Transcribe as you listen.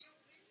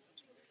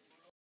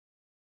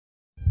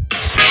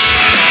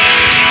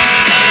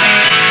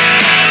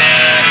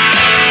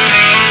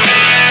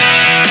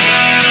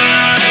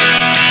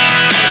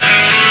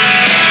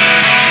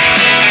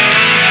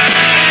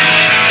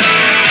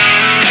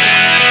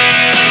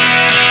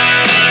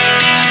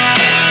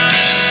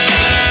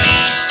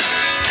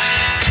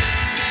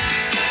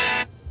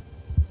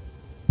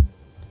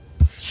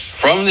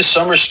the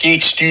Summer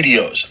Skate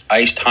Studios,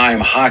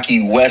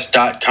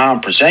 IcetimeHockeyWest.com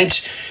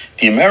presents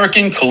the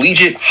American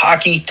Collegiate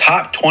Hockey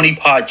Top 20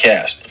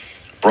 podcast,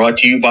 brought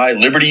to you by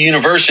Liberty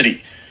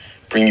University.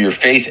 Bring your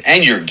faith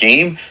and your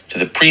game to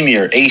the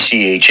premier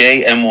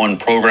ACHA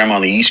M1 program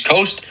on the East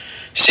Coast.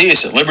 See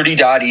us at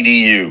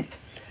liberty.edu.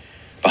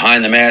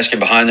 Behind the Mask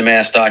and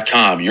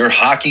BehindTheMask.com, your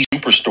hockey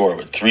superstore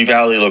with 3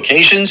 Valley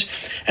locations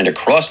and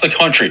across the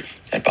country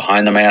at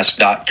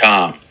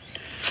BehindTheMask.com.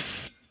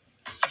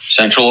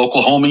 Central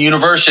Oklahoma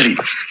University,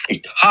 a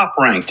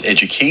top-ranked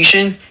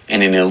education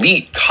and an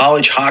elite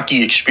college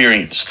hockey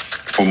experience.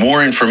 For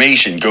more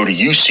information, go to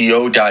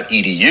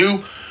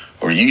uco.edu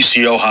or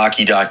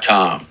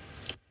ucohockey.com.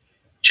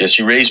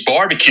 Jesse Ray's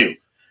Barbecue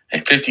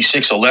at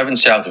 5611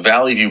 South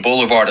Valley View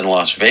Boulevard in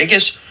Las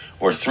Vegas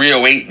or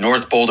 308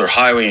 North Boulder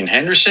Highway in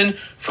Henderson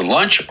for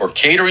lunch or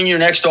catering your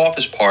next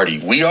office party.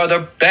 We are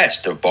the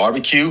best of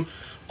barbecue,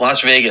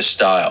 Las Vegas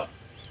style.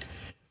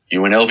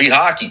 UNLV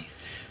Hockey.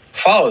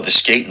 Follow the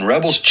Skatin'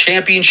 Rebels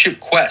Championship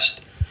Quest.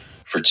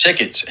 For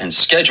tickets and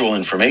schedule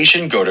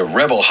information, go to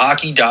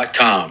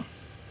rebelhockey.com.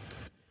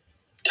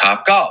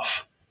 Top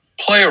Golf.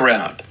 Play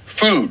around,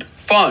 food,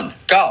 fun,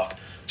 golf,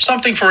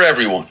 something for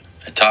everyone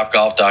at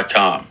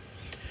topgolf.com.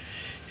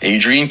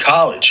 Adrian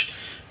College.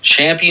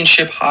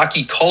 Championship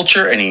hockey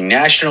culture and a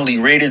nationally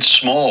rated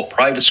small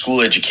private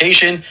school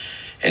education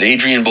at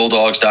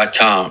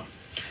adrianbulldogs.com.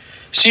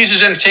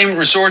 Caesars Entertainment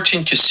Resorts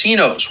and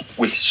Casinos.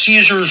 With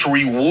Caesars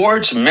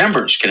Rewards,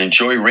 members can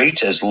enjoy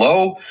rates as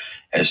low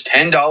as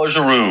 $10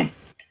 a room.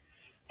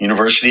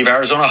 University of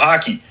Arizona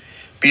Hockey.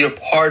 Be a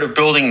part of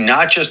building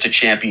not just a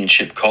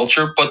championship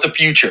culture, but the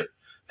future.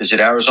 Visit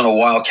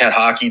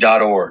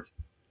ArizonaWildcatHockey.org.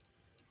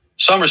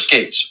 Summer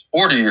Skates.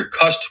 Order your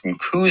custom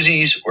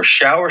koozies or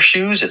shower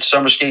shoes at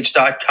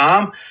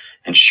summerskates.com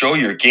and show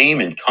your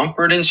game in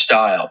comfort and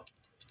style.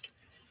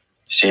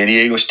 San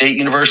Diego State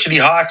University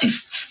Hockey.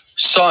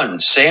 Sun,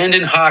 sand,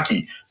 and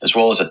hockey, as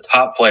well as a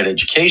top-flight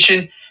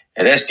education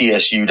at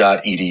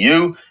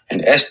sdsu.edu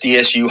and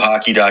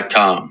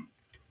sdsuhockey.com.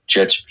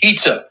 Jets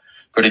Pizza.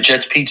 Go to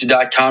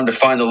jetspizza.com to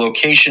find a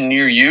location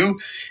near you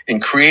and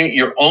create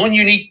your own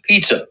unique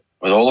pizza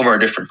with all of our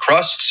different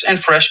crusts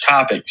and fresh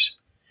toppings.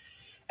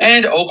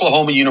 And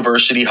Oklahoma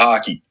University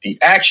Hockey, the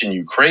action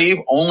you crave,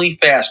 only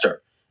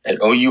faster at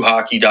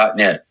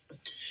ouhockey.net.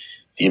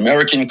 The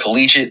American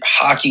Collegiate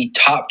Hockey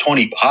Top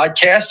 20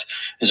 podcast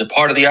is a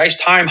part of the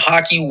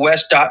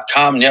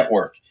IcetimeHockeyWest.com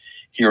network.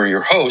 Here are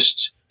your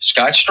hosts,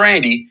 Scott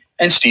Strandy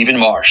and Stephen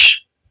Marsh.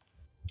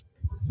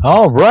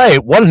 All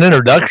right, what an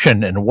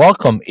introduction, and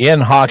welcome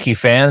in, hockey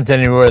fans,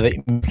 anywhere that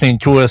you're listening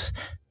to us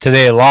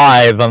today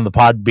live on the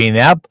Podbean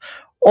app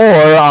or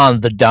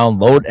on the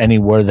download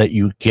anywhere that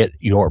you get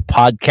your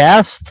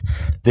podcast.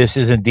 This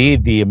is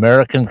indeed the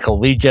American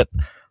Collegiate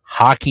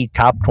Hockey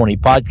Top 20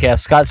 podcast.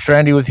 Scott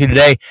Strandy with you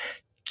today,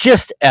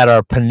 just at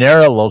our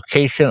Panera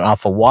location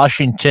off of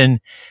Washington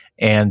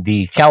and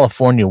the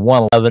California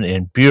 111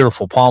 in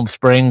beautiful Palm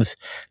Springs,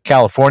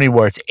 California,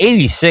 where it's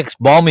 86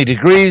 balmy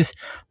degrees.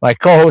 My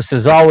co-host,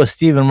 as always,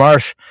 Stephen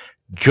Marsh,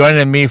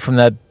 joining me from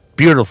that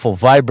beautiful,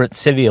 vibrant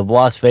city of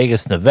Las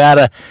Vegas,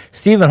 Nevada.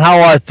 Stephen, how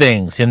are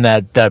things in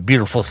that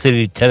beautiful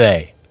city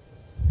today?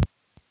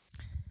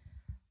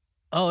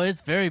 Oh,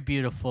 it's very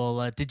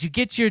beautiful. Did you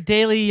get your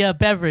daily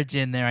beverage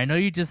in there? I know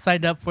you just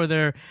signed up for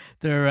their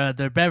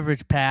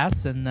beverage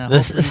pass and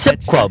the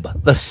Sip Club,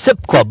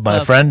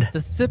 my friend,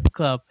 the Sip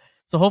Club.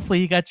 So hopefully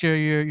you got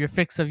your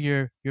fix of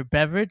your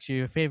beverage,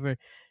 your favorite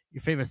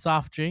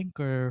soft drink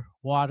or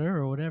water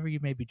or whatever you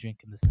may be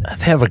drinking this day.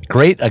 They have a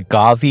great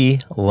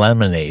agave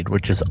lemonade,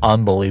 which is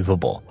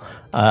unbelievable.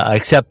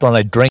 Except when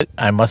I drink it,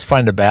 I must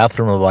find a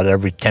bathroom about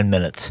every 10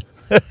 minutes.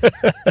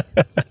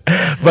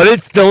 But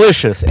it's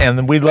delicious,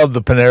 and we love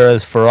the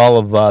Paneras for all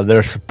of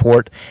their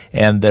support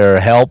and their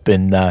help,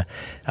 and our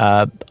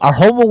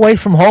home away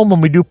from home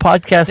when we do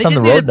podcasts on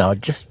the road now. It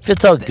just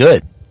fits out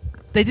good.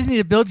 They just need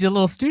to build you a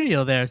little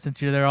studio there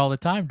since you're there all the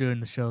time doing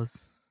the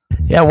shows.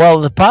 Yeah, well,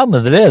 the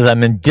problem with it is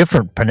I'm in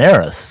different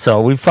Paneras, so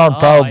we found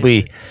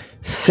probably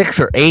 6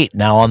 or 8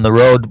 now on the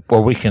road where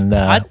we can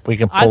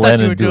pull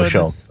in and do a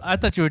show. I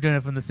thought you were doing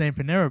it from the same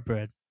Panera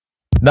Bread.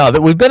 No,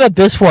 that we've been at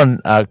this one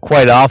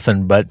quite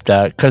often, but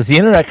because the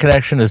internet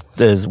connection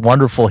is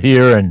wonderful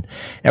here and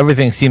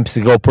everything seems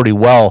to go pretty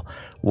well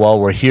while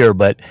we're here.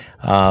 But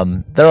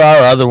there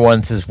are other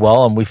ones as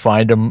well, and we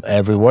find them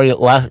everywhere.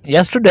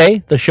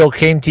 Yesterday, the show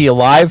came to you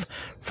live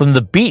from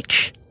the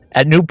beach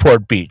at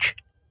Newport Beach.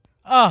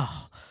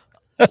 Oh,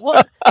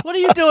 what are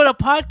you doing a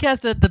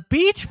podcast at the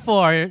beach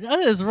for? What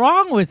is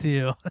wrong with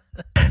you?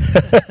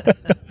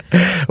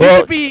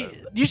 Well, you should be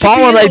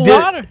in the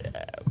water.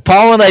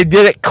 Paul and I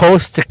did it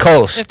coast to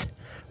coast,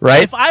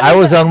 right? I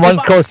was on one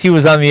coast, he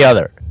was on the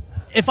other.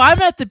 If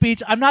I'm at the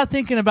beach, I'm not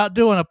thinking about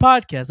doing a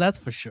podcast. That's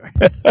for sure.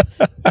 That's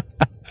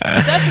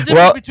the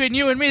difference between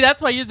you and me.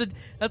 That's why you're the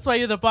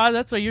boss.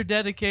 That's why you're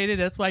dedicated.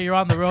 That's why you're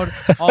on the road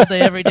all day,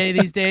 every day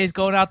these days,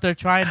 going out there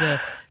trying to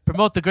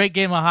promote the great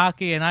game of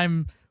hockey. And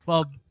I'm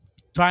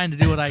trying to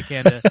do what I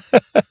can to.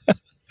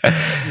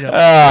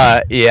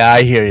 Yeah,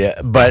 I hear you.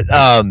 But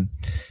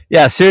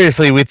Yeah,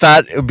 seriously, we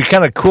thought it would be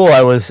kind of cool.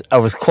 I was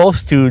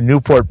close to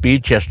Newport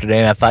Beach yesterday,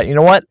 and I thought, you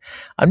know what?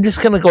 I'm just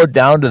going to go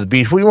down to the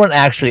beach. We weren't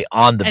actually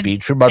on the And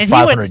beach. We're about and he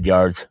went 500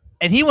 yards.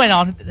 and he went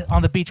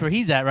on the beach where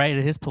he's at, right,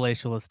 at his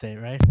palatial estate,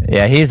 right?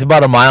 Yeah, he's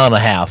about a mile and a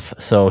half,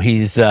 so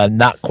he's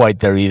not quite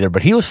there either.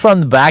 But he was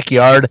from the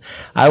backyard.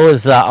 I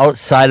was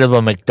outside of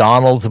a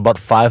McDonald's about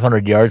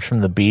 500 yards from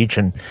the beach,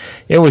 and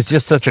it was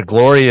just such a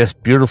glorious,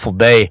 beautiful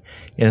day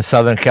in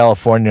Southern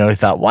California. We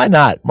thought, why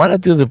not? Why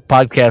not do the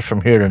podcast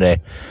from here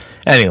today?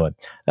 Anyway,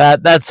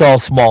 that's all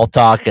small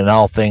talk and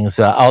all things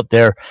out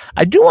there.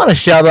 I do want to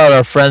shout out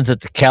our friends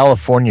at the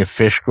California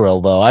Fish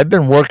Grill, though. I've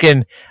been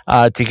working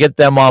to get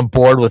them on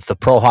board with the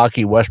Pro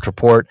Hockey West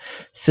Report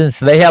since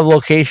they have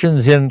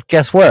locations in,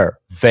 guess where?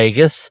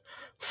 Vegas,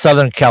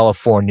 Southern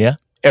California,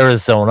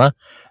 Arizona.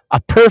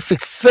 A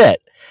perfect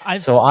fit.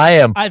 So I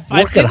am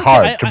working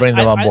hard to bring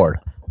them on board.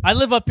 I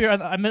live up here.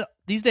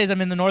 These days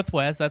I'm in the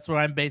Northwest. That's where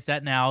I'm based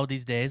at now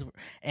these days.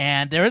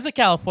 And there is a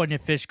California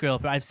Fish Grill.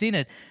 I've seen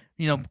it,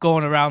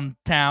 going around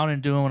town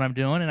and doing what I'm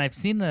doing, and I've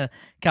seen the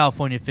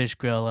California Fish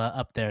Grill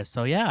up there.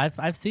 So yeah,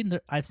 I've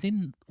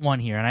seen one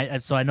here,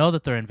 and so I know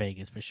that they're in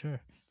Vegas for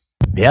sure.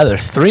 Yeah,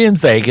 there's 3 in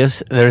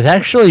Vegas. There's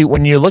actually,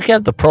 when you look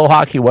at the Pro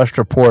Hockey West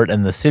Report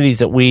and the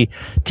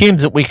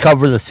teams that we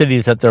cover, the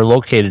cities that they're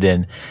located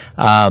in,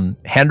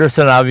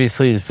 Henderson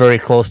obviously is very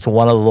close to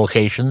one of the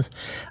locations.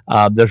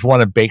 There's one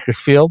in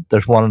Bakersfield.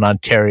 There's one in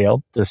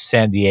Ontario. There's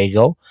San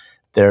Diego.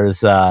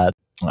 There's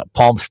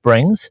Palm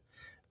Springs.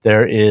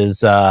 There is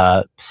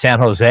San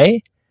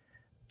Jose.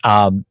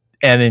 And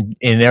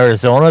in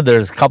Arizona,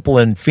 there's a couple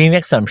in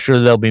Phoenix. I'm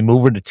sure they'll be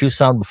moving to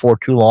Tucson before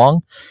too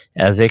long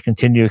as they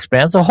continue to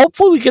expand. So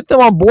hopefully we get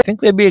them on board. I think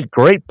they'd be a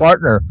great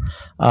partner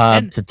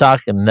to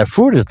talk, and their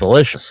food is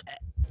delicious.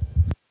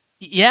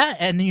 Yeah,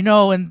 and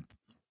and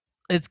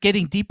it's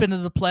getting deep into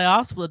the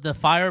playoffs. The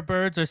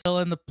Firebirds are still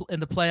in the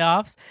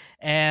playoffs,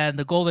 and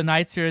the Golden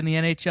Knights here in the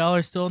NHL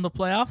are still in the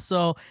playoffs.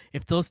 So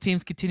if those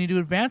teams continue to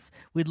advance,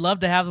 we'd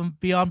love to have them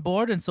be on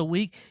board. And so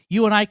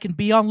you and I can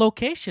be on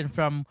location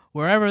from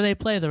wherever they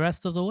play the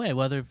rest of the way.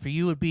 Whether for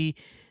you it would be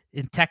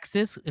in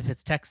Texas, if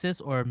it's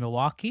Texas, or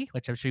Milwaukee,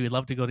 which I'm sure you'd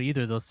love to go to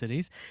either of those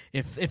cities.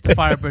 If the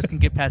Firebirds can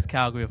get past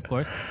Calgary, of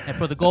course, and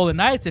for the Golden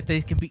Knights, if they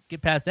can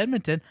get past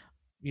Edmonton.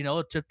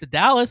 A trip to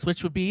Dallas,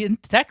 which would be in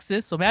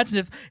Texas. So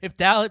imagine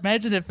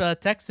if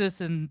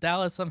Texas and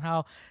Dallas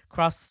somehow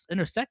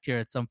intersect here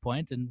at some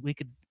point, and we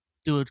could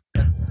do a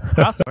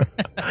crossover.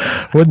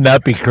 Wouldn't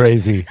that be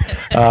crazy?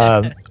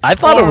 I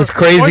thought it was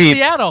crazy.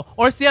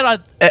 Or Seattle.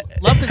 I'd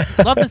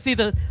love to see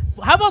the.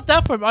 How about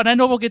that and I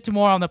know we'll get to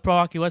more on the Pro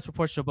Hockey West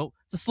Report show, but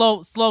it's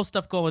the slow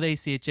stuff going with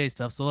ACHA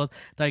stuff. So let's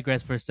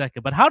digress for a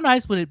second. But how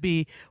nice would it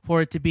be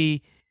for it to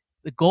be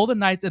the Golden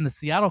Knights and the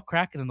Seattle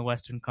Kraken in the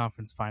Western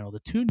Conference Final, the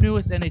 2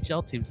 newest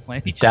NHL teams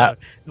playing each other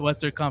in the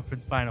Western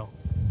Conference Final?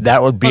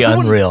 That would be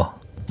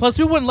unreal. Plus,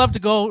 who wouldn't love to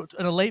go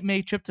on a late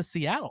May trip to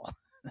Seattle?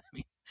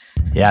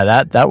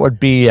 Yeah, that would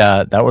be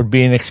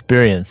an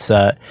experience.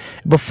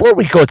 Before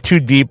we go too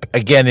deep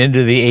again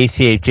into the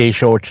ACHA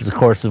show, which is of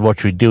course is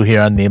what we do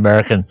here on the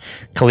American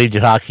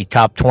Collegiate Hockey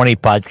Top 20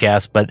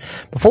 podcast, but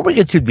before we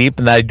get too deep,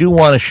 and I do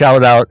want to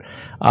shout out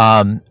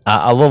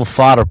a little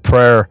thought of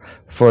prayer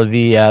for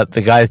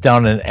the guys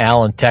down in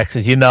Allen,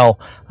 Texas.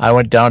 I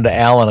went down to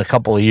Allen a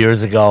couple of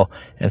years ago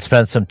and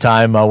spent some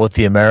time with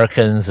the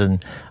Americans,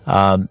 and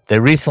they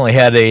recently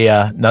had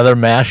another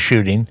mass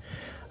shooting.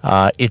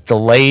 It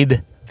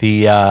delayed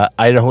the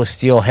Idaho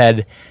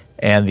Steelhead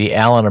and the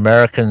Allen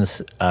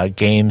Americans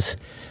games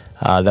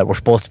that were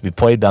supposed to be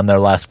played down there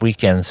last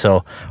weekend.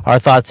 So our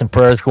thoughts and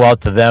prayers go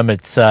out to them.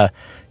 It's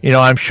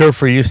I'm sure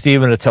for you,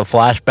 Stephen, it's a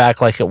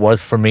flashback like it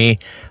was for me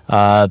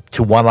to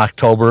 1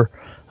 October.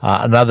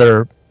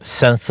 Another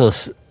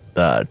senseless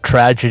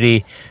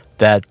tragedy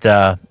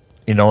that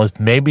is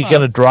maybe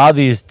going to draw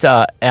these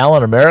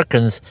Allen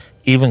Americans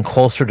even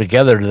closer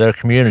together to their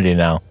community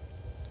now.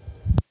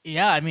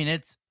 Yeah, I mean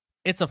it's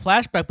a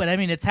flashback, but I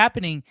mean it's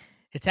happening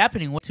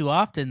way too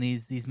often,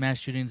 these mass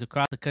shootings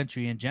across the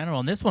country in general.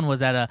 And this one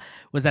was at an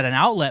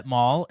outlet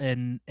mall,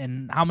 and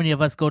how many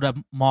of us go to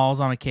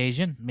malls on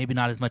occasion? Maybe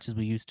not as much as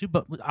we used to,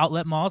 but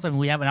outlet malls. I mean,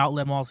 we have an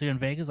outlet malls here in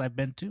Vegas I've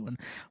been to and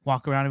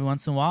walk around every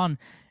once in a while, and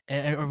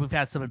or we've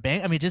had some in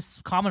bank. I mean,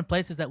 just common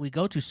places that we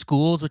go to.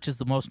 Schools, which is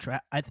the most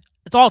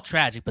it's all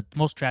tragic, but the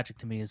most tragic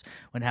to me is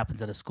when it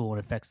happens at a school and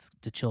affects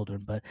the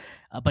children.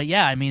 But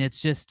yeah, I mean,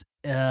 it's just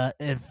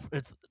if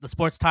the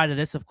sports tie to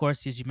this, of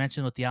course, as you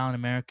mentioned with the Allen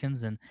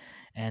Americans and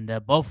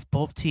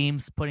both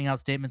teams putting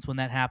out statements when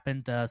that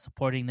happened,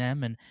 supporting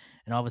them, and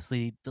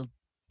obviously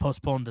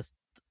postponed the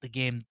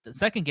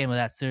second game of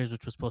that series,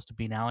 which was supposed to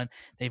be in Allen.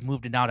 They've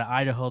moved it now to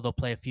Idaho. They'll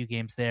play a few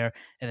games there,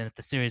 and then if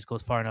the series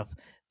goes far enough,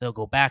 they'll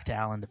go back to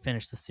Allen to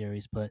finish the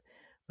series. But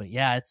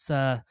yeah, it's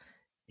a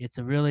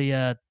really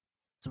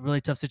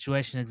tough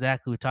situation.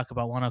 Exactly, we talk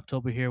about 1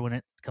 October here when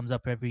it comes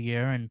up every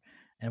year,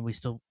 and we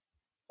still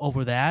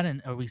over that,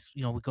 and we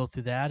go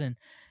through that, and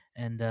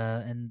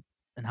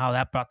how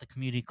that brought the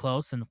community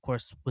close, and of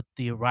course with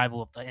the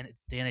arrival of the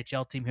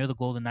NHL team here, the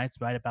Golden Knights,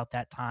 right about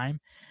that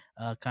time,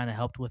 kind of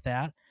helped with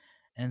that.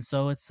 And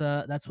so it's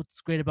that's what's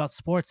great about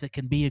sports. It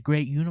can be a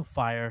great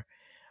unifier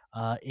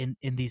in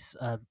these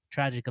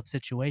tragic of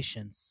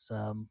situations,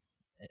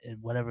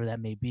 whatever that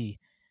may be.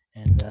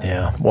 And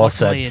Yeah, well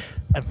said.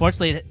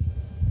 Unfortunately,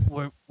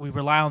 we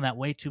rely on that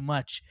way too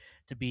much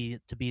to be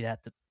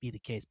the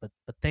case. But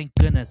thank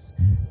goodness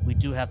we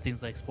do have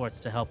things like sports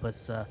to help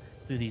us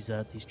through these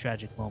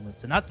tragic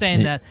moments. And not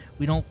saying that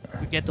we don't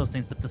forget those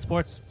things, but the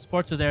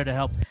sports are there to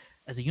help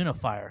as a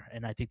unifier,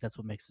 and I think that's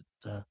what makes it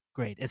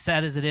great. As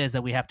sad as it is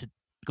that we have to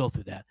go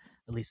through that,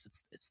 at least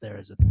it's there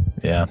as a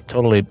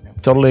totally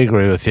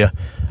agree with you.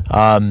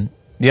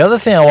 The other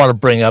thing I want to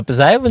bring up is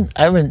we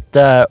haven't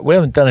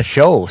done a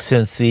show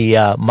since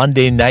the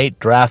Monday night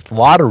draft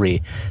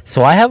lottery,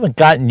 so I haven't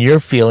gotten your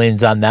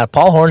feelings on that.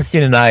 Paul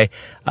Hornstein and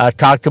I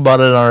talked about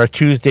it on our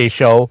Tuesday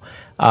show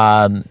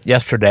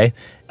yesterday.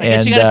 I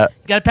guess you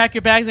gotta pack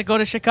your bags and go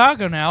to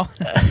Chicago now.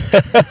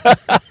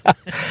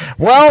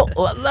 Well,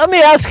 let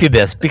me ask you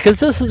this,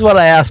 because this is what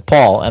I asked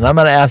Paul, and I'm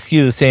going to ask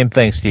you the same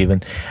thing,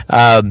 Stephen.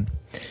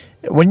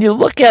 When you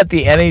look at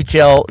the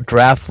NHL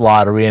draft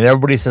lottery and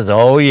everybody says,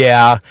 oh,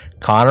 yeah,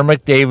 Connor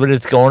McDavid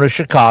is going to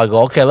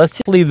Chicago. Okay, let's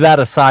just leave that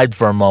aside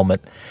for a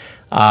moment.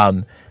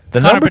 The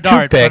number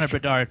 2 pick. Connor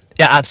Bedard.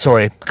 Yeah, I'm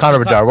sorry. Connor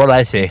Bedard. What did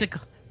I say? You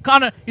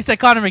said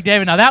Connor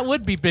McDavid. Now, that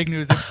would be big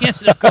news if he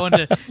ended up going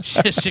to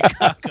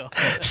Chicago.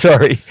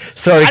 Sorry,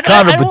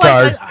 Connor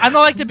Bedard. I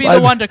don't like to be the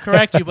one to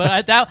correct you, but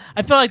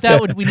I feel like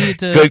we needed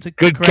to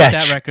correct catch.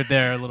 That record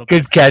there a little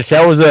bit. Good catch.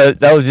 That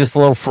was just a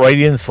little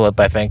Freudian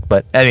slip, I think.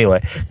 But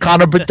anyway,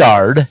 Connor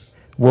Bedard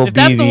will be the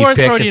pick. If that's the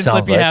worst Freudian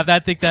slip you have, I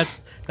think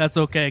that's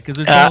okay, because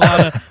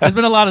there's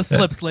been a lot of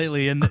slips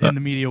lately in the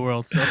media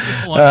world. So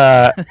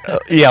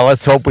yeah,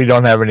 let's hope we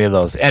don't have any of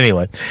those.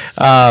 Anyway.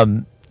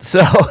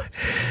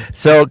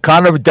 So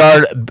Connor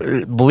Bedard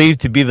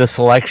believed to be the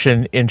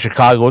selection in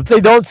Chicago. If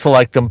they don't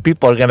select him,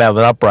 people are going to have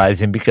an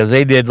uprising, because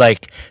they did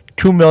like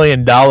 $2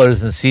 million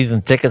in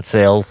season ticket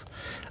sales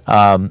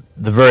the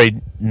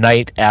very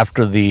night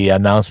after the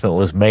announcement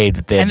was made.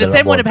 That and the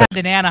same would have happened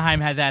in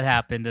Anaheim had that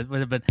happened. It would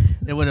have been.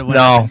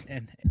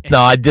 No,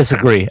 I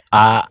disagree.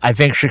 I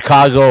think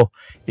Chicago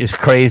is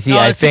crazy.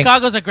 No,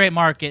 Chicago's a great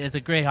market. It's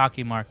a great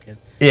hockey market.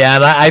 Yeah,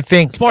 and I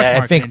think sports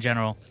market in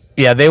general.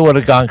 Yeah, they would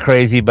have gone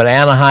crazy, but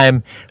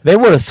Anaheim, they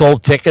would have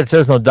sold tickets.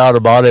 There's no doubt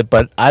about it,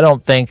 but I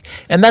don't think,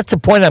 and that's the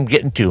point I'm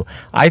getting to.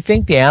 I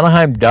think the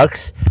Anaheim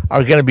Ducks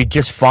are going to be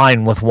just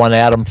fine with one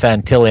Adam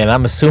Fantilli, and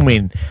I'm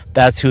assuming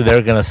that's who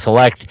they're going to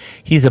select.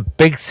 He's a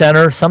big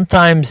center.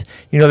 Sometimes,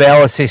 they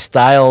always say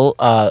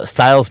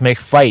styles make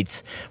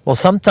fights. Well,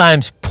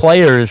 sometimes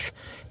players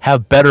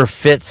have better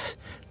fits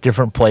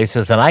different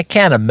places, and I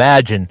can't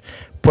imagine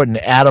putting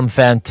Adam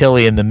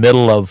Fantilli in the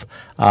middle of,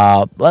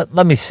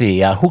 let me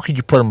see, who could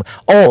you put him?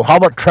 Oh, how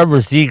about Trevor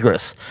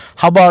Zegras?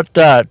 How about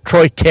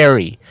Troy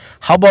Terry?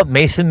 How about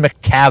Mason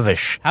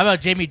McTavish? How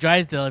about Jamie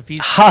Drysdale if he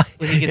gets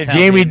healthy?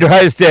 Jamie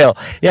Drysdale.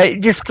 Yeah,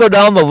 you just go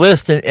down the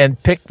list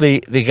and pick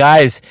the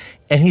guys,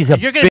 and he's a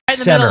big center. You're going to be right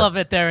in the middle of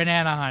it there in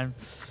Anaheim.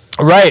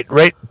 Right,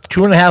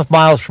 2.5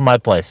 miles from my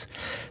place.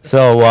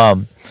 So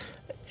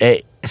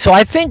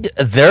I think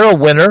they're a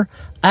winner.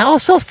 I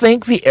also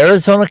think the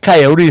Arizona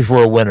Coyotes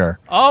were a winner.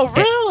 Oh,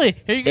 really?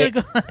 Here you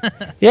go.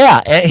 Yeah,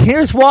 and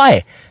here's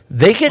why.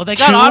 They got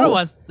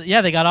Ottawa's.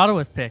 Yeah, they got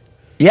Ottawa's pick.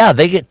 Yeah,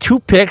 they get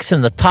 2 picks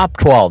in the top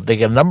 12. They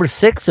get number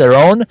 6, their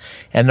own,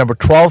 and number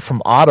 12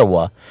 from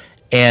Ottawa.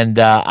 And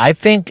I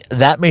think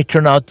that may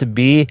turn out to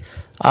be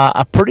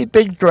a pretty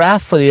big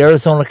draft for the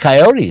Arizona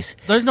Coyotes.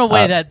 There's no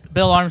way that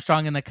Bill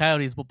Armstrong and the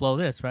Coyotes will blow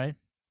this, right?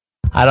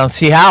 I don't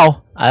see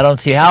how,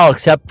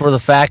 except for the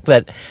fact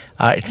that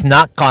it's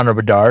not Connor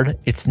Bedard,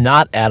 it's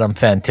not Adam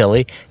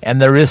Fantilli,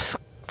 and there is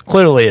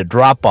clearly a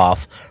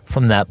drop-off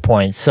from that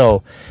point.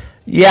 So,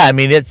 yeah, I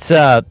mean,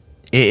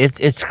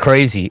 it's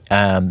crazy.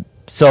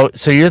 So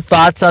your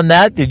thoughts on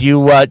that? Did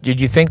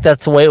you think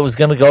that's the way it was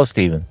going to go,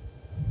 Stephen?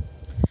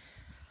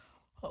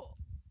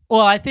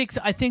 Well, I think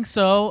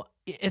so.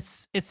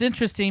 It's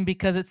interesting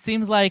because it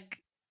seems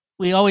like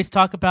we always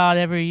talk about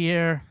every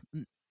year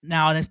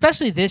now, and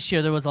especially this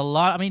year, there was a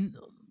lot. I mean,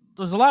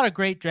 there was a lot of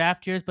great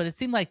draft years, but it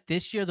seemed like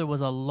this year there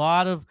was a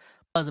lot of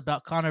buzz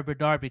about Connor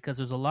Bedard because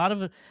there's a lot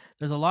of,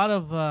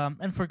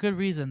 and for good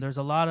reason. There's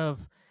a lot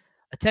of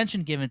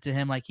attention given to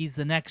him, like he's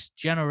the next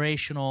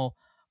generational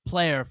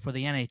player for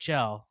the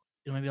NHL.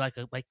 Maybe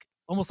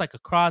almost like a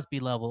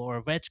Crosby level or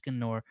a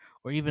Ovechkin or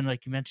even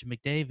like you mentioned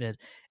McDavid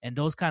and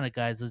those kind of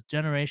guys, those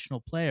generational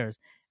players.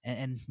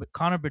 And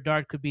Connor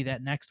Bedard could be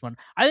that next one.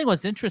 I think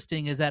what's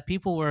interesting is that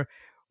people were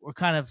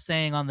kind of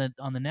saying on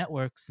the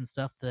networks and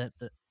stuff that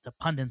the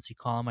pundits, you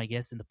call them, I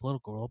guess, in the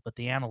political world, but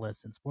the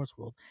analysts in sports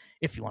world,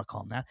 if you want to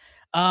call them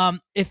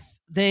that, if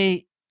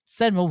they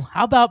said, well,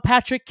 how about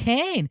Patrick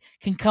Kane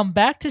can come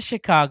back to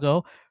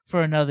Chicago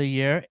for another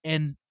year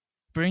and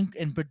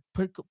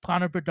put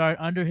Connor Bedard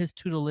under his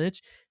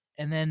tutelage,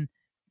 and then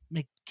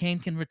Kane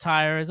can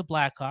retire as a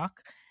Blackhawk,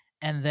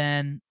 and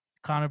then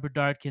Connor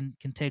Bedard can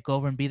take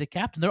over and be the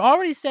captain. They're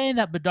already saying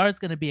that Bedard's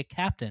going to be a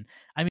captain.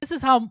 I mean, this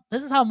is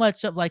how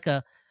much of like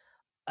a,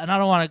 and I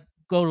don't want to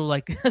go to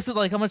like this is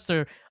like how much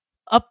they're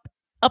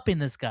upping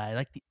this guy.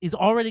 Like he's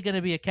already going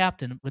to be a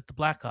captain with the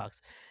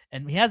Blackhawks,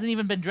 and he hasn't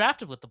even been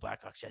drafted with the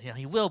Blackhawks yet.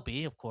 He will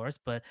be, of course,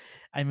 but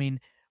I mean,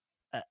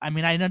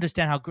 I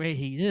understand how great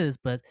he is,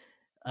 but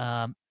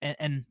and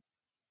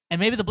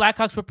maybe the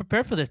Blackhawks were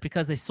prepared for this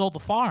because they sold the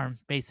farm.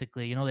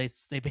 Basically,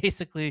 they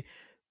basically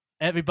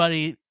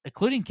everybody,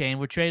 including Kane,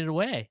 were traded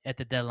away at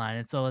the deadline,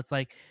 and so it's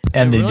like,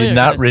 and they did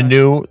not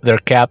renew their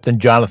captain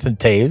Jonathan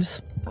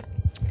Taves.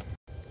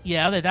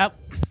 Yeah,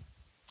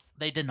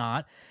 they did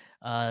not.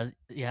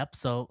 Yep.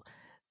 So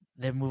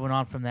they're moving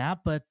on from that,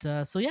 but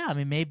so yeah, I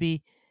mean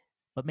maybe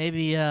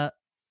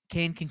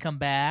Kane can come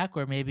back,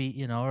 or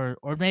maybe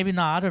or maybe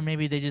not, or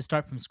maybe they just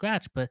start from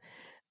scratch. But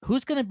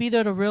who's going to be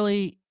there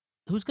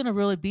who's going to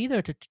really be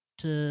there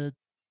to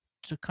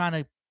kind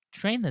of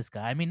train this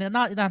guy? I mean,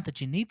 not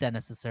that you need that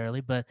necessarily,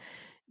 but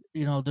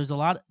there's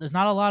not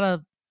a lot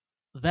of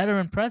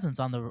veteran presence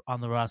on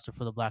the roster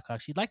for the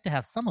Blackhawks. You'd like to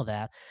have some of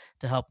that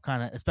to help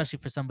kind of, especially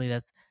for somebody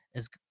that's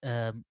is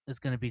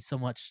going to be so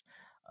much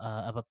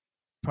of a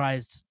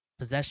prized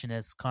possession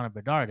as Connor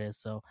Bedard is.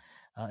 So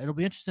it'll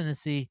be interesting to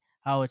see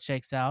how it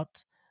shakes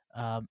out.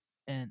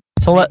 And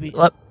so let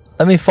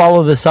me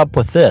follow this up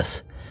with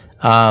this.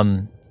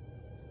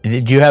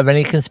 Did you have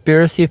any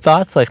conspiracy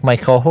thoughts, like my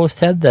co-host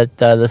had, that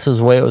this is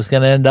the way it was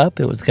going to end up?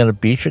 It was going to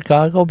be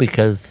Chicago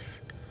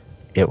because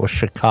it was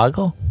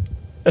Chicago?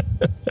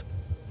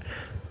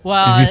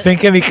 Well, did you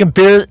think any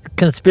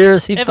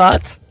conspiracy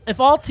thoughts? If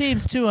all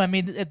teams too, I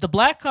mean, if the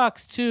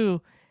Blackhawks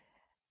too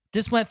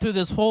just went through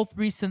this whole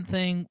recent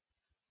thing,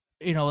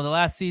 the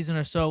last season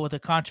or so with the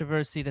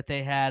controversy that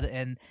they had,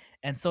 and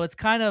so it's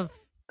kind of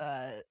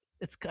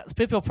it's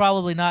people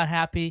probably not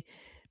happy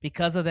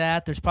because of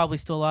that. There's probably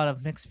still a lot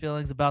of mixed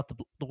feelings about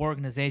the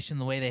organization,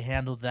 the way they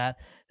handled that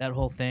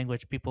whole thing,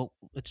 which we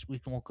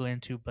won't go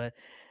into, but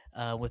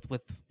with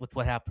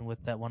what happened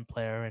with that one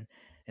player and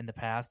in the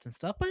past and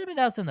stuff. But I mean,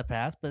 that's in the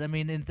past. But I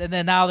mean, and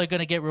then now they're going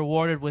to get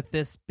rewarded with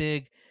this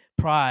big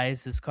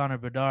prize, this Connor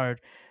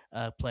Bedard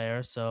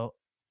player. So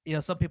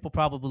some people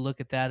probably look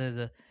at that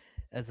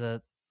as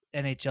a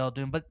NHL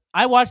doom. But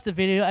I watched the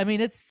video. I mean,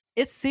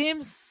 it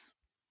seems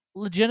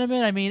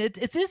legitimate. I mean,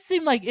 it just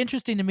seemed like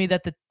interesting to me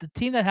that the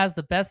team that has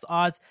the best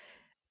odds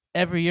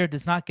every year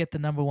does not get the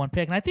number one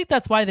pick, and I think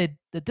that's why they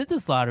did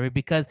this lottery,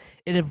 because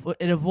it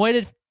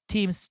avoided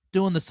teams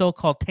doing the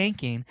so-called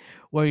tanking,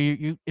 where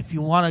you if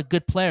you want a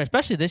good player,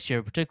 especially this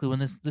year, particularly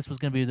when this was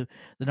going to be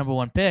the number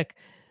one pick,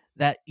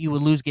 that you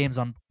would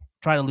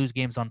try to lose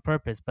games on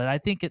purpose. But I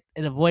think it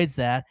avoids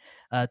that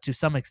to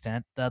some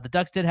extent. The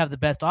Ducks did have the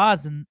best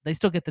odds, and they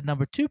still get the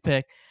number 2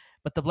 pick,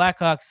 but the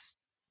Blackhawks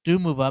do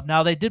move up.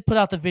 Now, they did put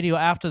out the video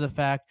after the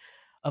fact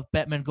of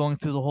Bettman going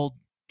through the whole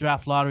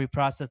draft lottery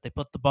process. They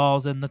put the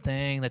balls in the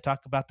thing. They talk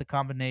about the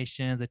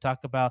combinations. They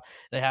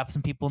have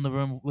some people in the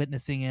room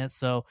witnessing it.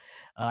 So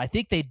I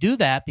think they do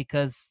that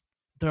because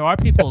there are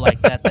people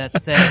like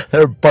that say there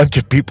are a bunch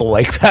of people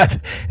like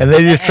that, and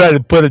they just try to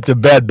put it to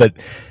bed. But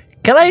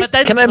can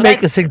I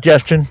make a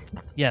suggestion?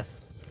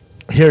 Yes.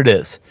 Here it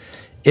is.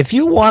 If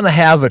you want to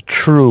have a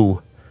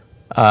true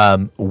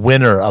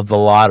winner of the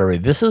lottery,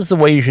 this is the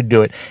way you should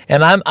do it.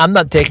 And I'm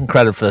not taking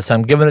credit for this.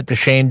 I'm giving it to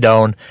Shane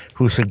Doan,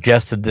 who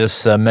suggested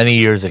this many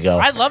years ago.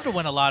 I'd love to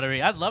win a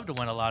lottery. I'd love to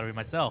win a lottery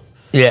myself.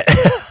 Yeah,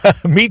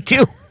 me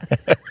too.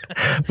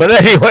 But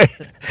anyway,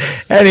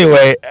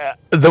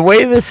 the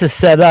way this is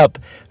set up,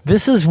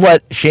 this is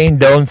what Shane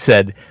Doan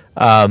said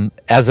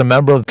as a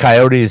member of the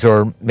Coyotes,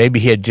 or maybe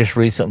he had just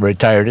recently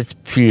retired. It's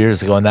a few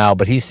years ago now,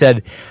 but he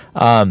said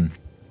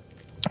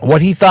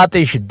what he thought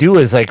they should do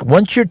is, like,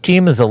 once your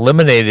team is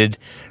eliminated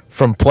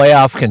from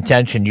playoff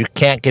contention, you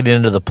can't get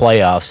into the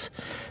playoffs,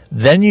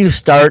 then you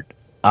start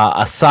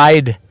a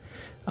side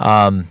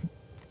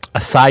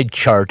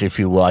chart, if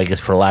you will, I guess,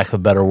 for lack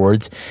of better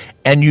words,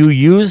 and you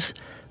use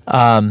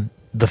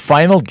the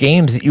final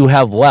games that you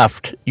have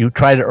left, you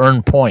try to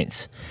earn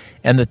points.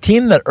 And the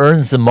team that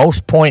earns the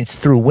most points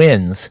through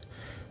wins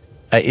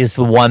is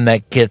the one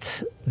that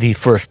gets the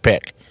first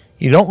pick.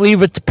 You don't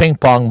leave it to ping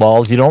pong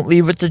balls. You don't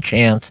leave it to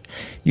chance.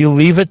 You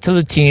leave it to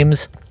the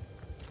teams.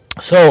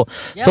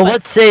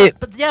 Let's say...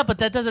 But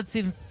that doesn't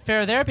seem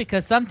fair there,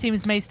 because some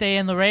teams may stay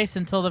in the race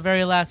until the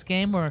very last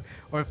game or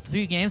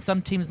 3 games.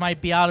 Some teams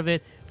might be out of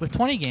it with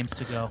 20 games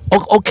to go.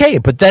 Okay,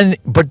 but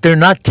they're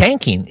not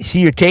tanking. See,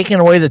 you're taking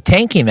away the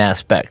tanking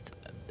aspect,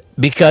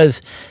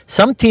 because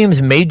some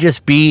teams may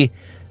just be...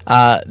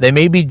 they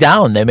may be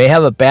down. They may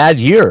have a bad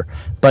year,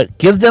 but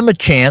give them a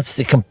chance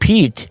to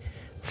compete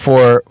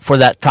for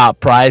that top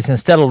prize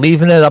instead of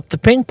leaving it up to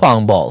ping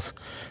pong balls.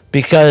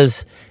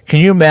 Because can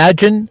you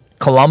imagine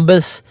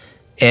Columbus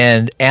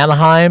and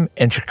Anaheim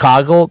and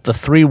Chicago, the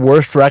 3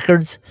 worst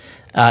records,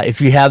 if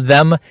you have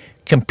them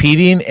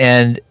competing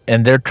and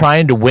they're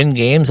trying to win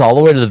games all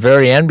the way to the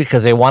very end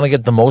because they want to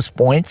get the most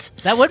points?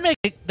 That would make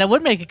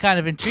it kind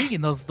of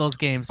intriguing, those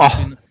games.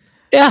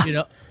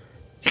 Yeah.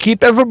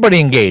 Keep everybody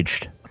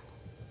engaged.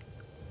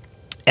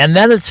 And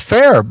then it's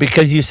fair,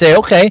 because you say,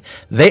 okay,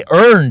 they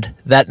earned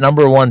that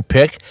number 1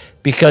 pick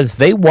because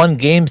they won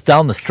games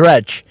down the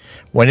stretch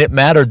when it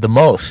mattered the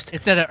most.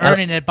 Instead of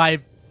earning it by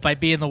by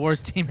being the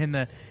worst team in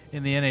the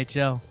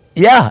NHL.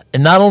 Yeah,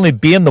 and not only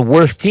being the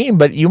worst team,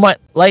 but you might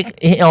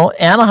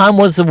Anaheim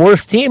was the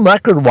worst team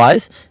record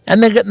wise,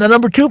 and they're getting the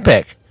number 2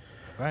 pick.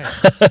 Right.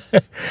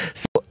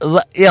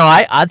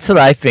 That's what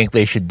I think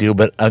they should do.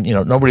 But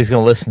nobody's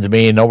going to listen to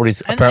me, and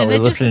nobody's apparently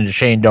listening to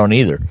Shane Doan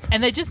either.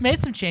 And they just made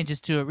some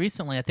changes to it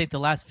recently. I think the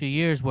last few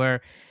years,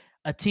 where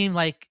a team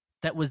like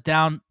that was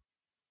down,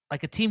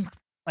 like a team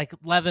like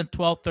 11th,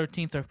 12th,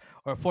 13th,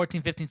 or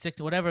 14th, 15th,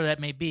 16th, whatever that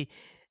may be,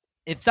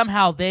 if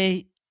somehow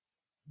they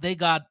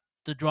got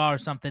the draw or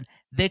something,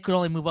 they could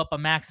only move up a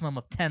maximum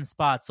of 10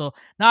 spots. So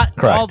not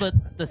Correct. all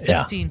the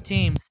 16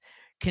 teams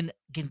can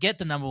get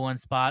the number 1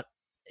 spot.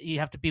 You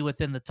have to be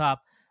within the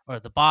top or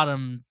the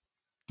bottom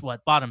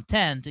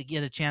 10 to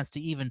get a chance to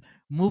even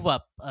move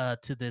up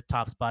to the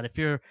top spot. If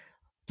you're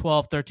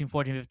 12, 13,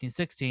 14, 15,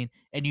 16,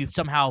 and you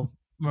somehow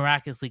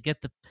miraculously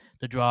get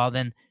the draw,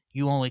 then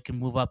you only can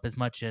move up as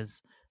much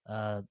as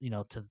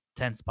to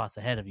 10 spots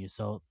ahead of you.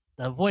 So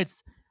that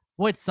avoids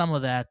some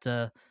of that.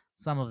 So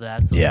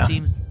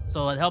teams,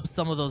 so it helps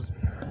some of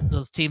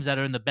those teams that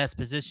are in the best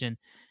position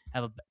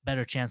have a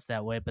better chance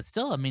that way. But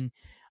still, I mean,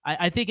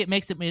 I think it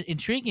makes it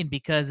intriguing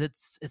because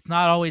it's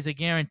not always a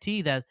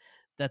guarantee that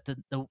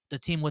the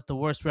team with the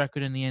worst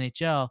record in the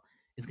NHL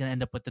is going to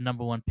end up with the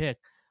number 1 pick,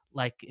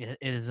 like it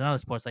is in other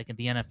sports, like in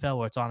the NFL,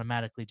 where it's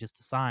automatically just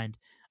assigned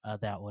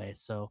that way.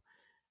 So.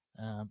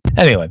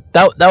 Anyway,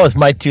 that was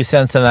my 2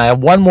 cents, and I have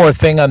one more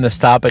thing on this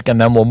topic,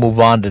 and then we'll move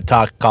on to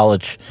talk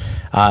college,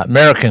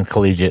 American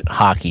collegiate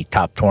hockey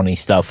top 20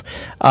 stuff.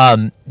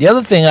 The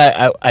other thing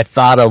I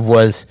thought of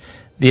was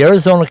the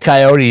Arizona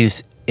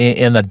Coyotes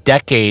in a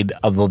decade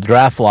of the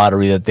draft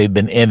lottery that they've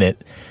been in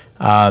it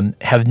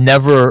have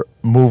never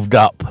moved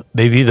up.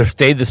 They've either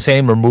stayed the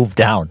same or moved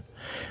down.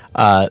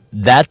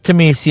 That to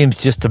me seems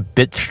just a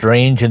bit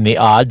strange in the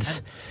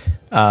odds.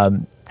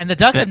 And the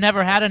Ducks have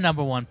never had a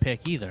number 1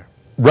 pick either.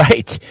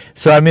 Right.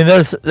 So, I mean,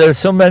 there's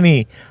so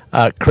many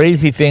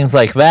crazy things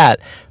like that.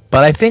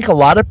 But I think a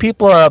lot of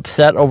people are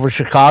upset over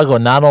Chicago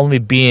not only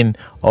being,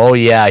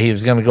 he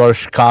was going to go to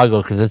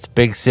Chicago because it's a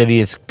big city,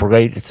 it's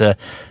great, it's a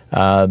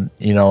an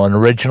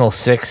original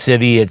 6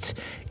 city,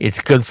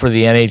 it's good for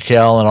the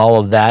NHL and all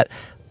of that.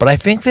 But I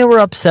think they were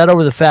upset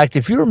over the fact,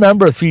 if you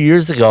remember a few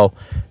years ago,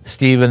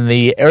 Stephen,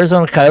 the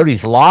Arizona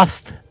Coyotes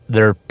lost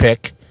their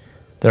pick,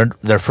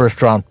 their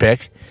first round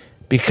pick,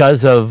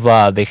 because of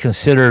they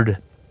considered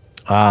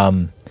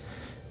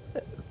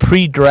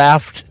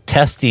pre-draft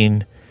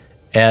testing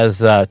as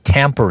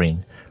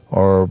tampering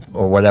or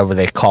whatever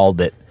they called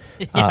it.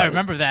 Yeah, I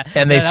remember that.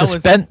 And they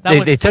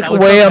they took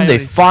away them,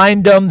 they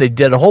fined them, they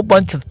did a whole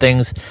bunch of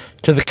things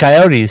to the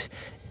Coyotes,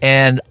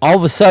 and all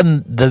of a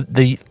sudden,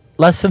 the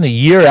less than a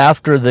year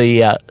after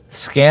the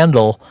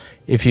scandal,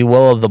 if you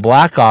will, of the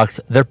Blackhawks,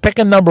 they're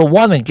picking number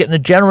 1 and getting a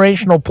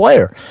generational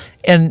player.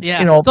 And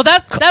so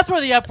that's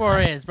where the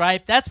uproar is,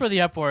 right? That's where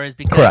the uproar is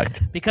because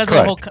Correct. Of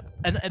the whole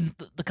and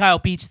the Kyle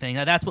Beach thing.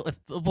 That's what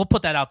we'll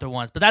put that out there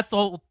once. But that's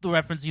the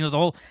reference, the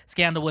whole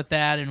scandal with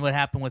that and what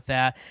happened with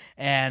that,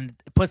 and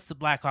it puts the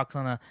Blackhawks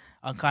on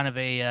kind of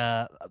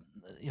a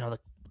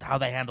how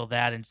they handle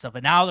that and stuff.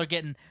 And now they're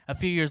getting a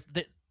few years.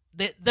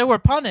 They were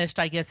punished,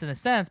 I guess, in a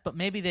sense, but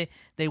maybe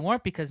they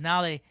weren't, because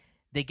now they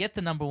get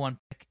the number 1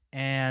 pick,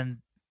 and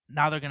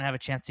now they're going to have a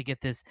chance to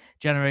get this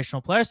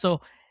generational player. So,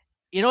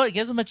 it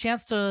gives them a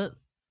chance to,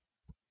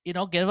 get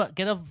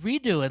a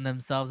redo in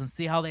themselves and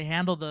see how they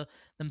handle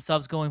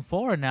themselves going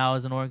forward now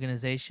as an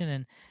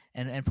organization,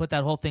 and put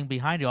that whole thing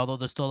behind you. Although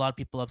there's still a lot of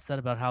people upset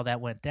about how that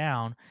went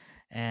down.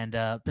 And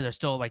but there's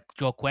still, like,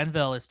 Joe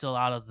Quenneville is still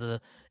out of the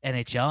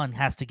NHL and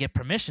has to get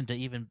permission to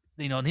even,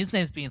 and his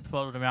name's being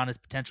floated around as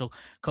potential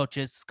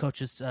coaches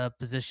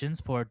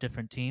positions for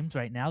different teams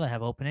right now that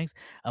have openings.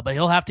 But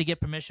he'll have to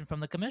get permission from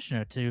the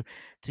commissioner to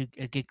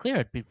get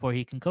cleared before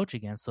he can coach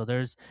again. So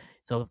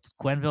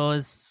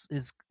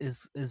Quenneville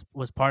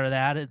was part of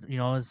that,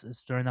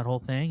 is during that whole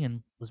thing,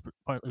 and was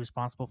partly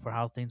responsible for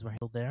how things were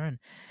handled there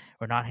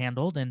or not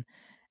handled.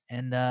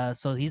 And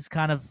so he's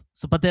kind of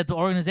but the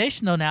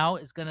organization though now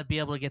is going to be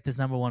able to get this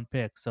number 1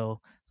 pick.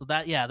 So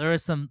that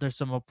there's some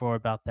uproar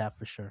about that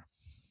for sure.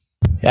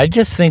 I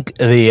just think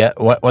the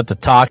what the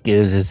talk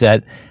is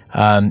that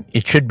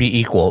it should be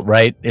equal,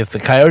 right? If the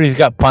Coyotes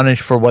got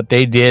punished for what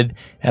they did,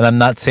 and I'm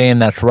not saying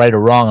that's right or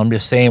wrong, I'm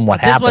just saying what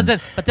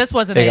happened. This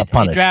wasn't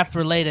a draft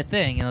related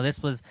thing.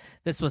 This was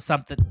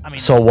something. I mean,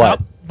 so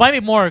what? Might be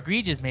more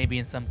egregious, maybe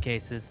in some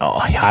cases.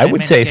 Oh, yeah, I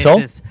would say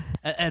cases. So.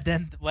 And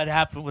then what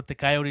happened with the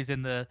Coyotes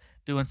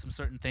doing some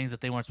certain things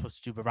that they weren't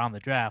supposed to do around the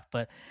draft,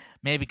 but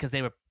maybe because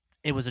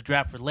it was a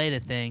draft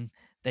related thing,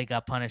 they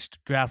got punished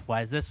draft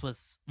wise. This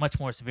was much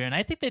more severe, and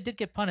I think they did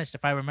get punished.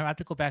 If I remember, I have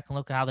to go back and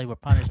look at how they were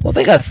punished. Well,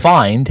 they got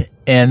fined,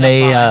 and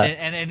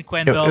and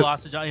Quenneville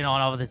lost his job, and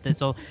all of this.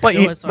 So,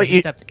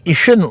 you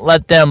shouldn't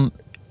let them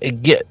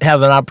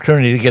have an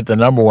opportunity to get the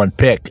number 1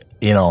 pick.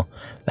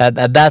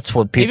 That's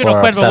what people are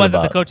upset about. Even though Quenneville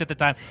wasn't the coach at the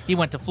time, he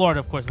went to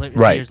Florida, of course,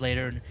 years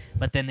later,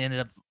 but then they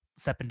ended up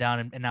stepping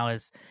down and now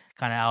is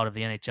kind of out of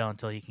the NHL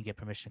until he can get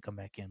permission to come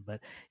back in. But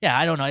yeah,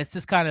 I don't know. It's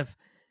just kind of,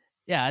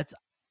 it's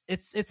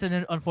it's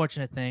an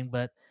unfortunate thing,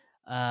 but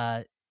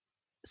I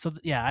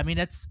mean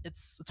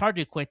it's hard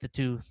to equate the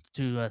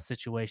two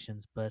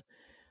situations, but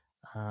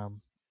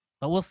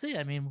we'll see.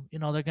 I mean,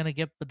 they're gonna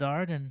get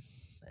Bedard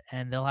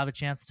and they'll have a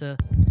chance to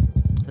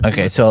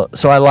Okay, so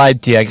I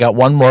lied to you. I got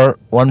one more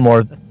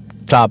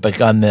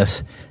topic on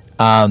this,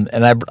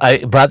 and I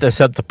brought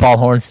this up to Paul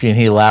Hornstein.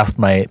 He laughed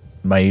my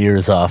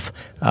ears off.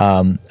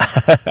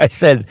 I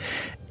said,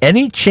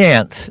 any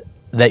chance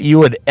that you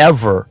would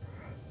ever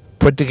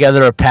put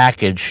together a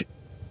package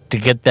to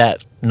get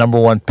that number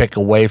one pick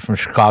away from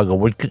Chicago?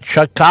 Would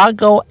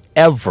Chicago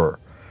ever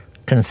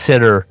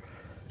consider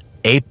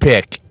a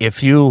pick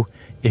if you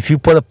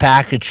put a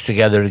package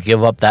together to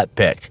give up that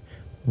pick?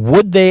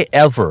 Would they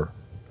ever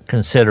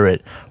consider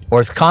it,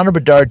 or is Connor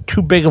Bedard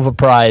too big of a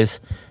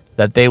prize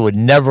that they would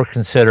never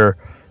consider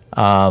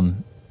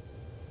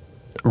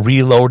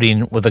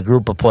reloading with a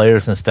group of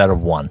players instead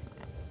of one?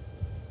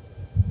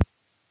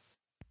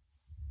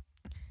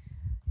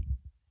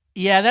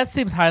 Yeah, that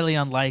seems highly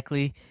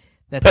unlikely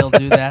that they'll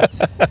do that.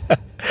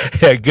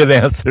 Yeah, good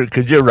answer,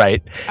 because you're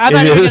right. I'm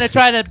not even going to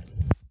try to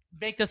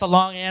make this a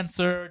long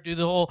answer, do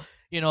the whole,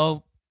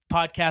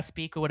 podcast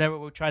speak or whatever.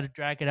 We'll try to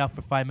drag it out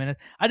for 5 minutes.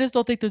 I just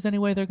don't think there's any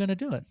way they're going to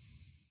do it.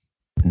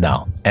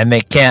 No, and they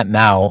can't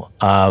now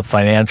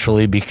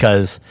financially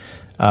because,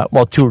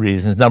 two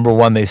reasons. Number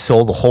one, they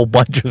sold a whole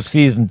bunch of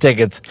season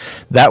tickets.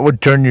 That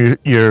would turn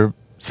your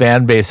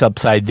fan base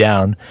upside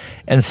down.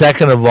 And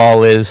second of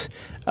all is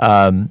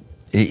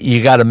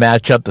you got to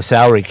match up the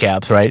salary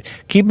caps, right?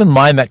 Keep in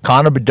mind that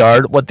Connor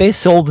Bedard, what they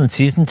sold in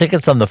season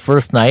tickets on the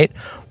first night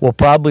will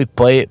probably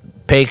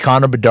pay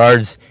Connor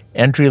Bedard's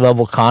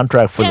entry-level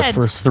contract for the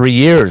first 3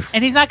 years.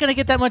 And he's not going to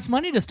get that much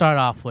money to start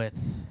off with.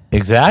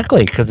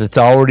 Exactly, because it's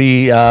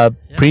already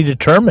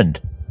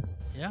predetermined.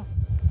 Yeah.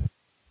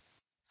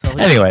 So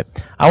anyway,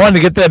 I wanted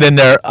to get that in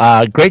there.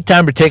 Great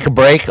time to take a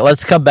break.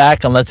 Let's come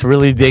back and let's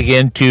really dig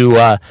into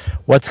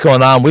what's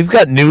going on. We've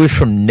got news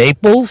from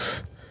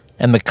Naples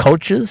and the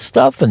coaches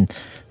stuff and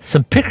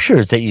some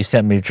pictures that you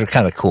sent me, which are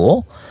kind of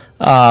cool.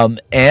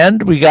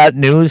 And we got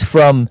news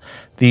from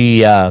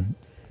the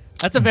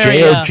that's a very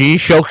JOG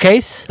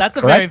showcase. That's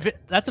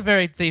a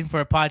very thing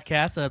for a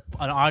podcast,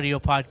 an audio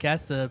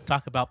podcast to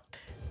talk about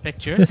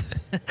pictures.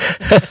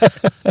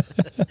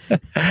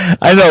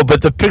 I know,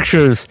 but the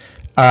pictures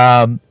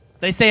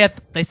they say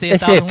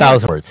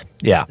 1,000 words.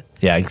 Yeah,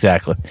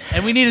 exactly.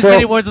 And we need as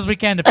many words as we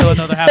can to fill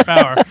another half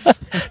hour.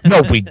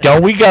 No, we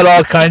don't. We got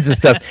all kinds of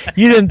stuff.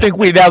 You didn't think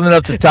we'd have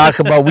enough to talk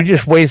about. We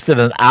just wasted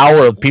an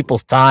hour of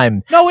people's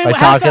time. No,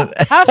 half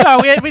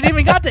hour. We didn't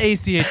even got to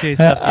ACHA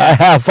stuff yet. A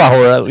half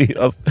hour at least.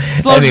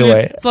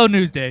 Slow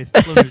news days.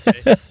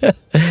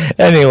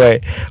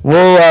 Anyway,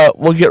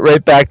 we'll get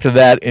right back to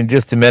that in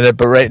just a minute.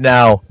 But right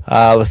now,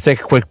 let's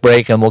take a quick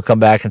break, and we'll come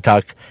back and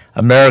talk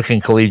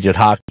American Collegiate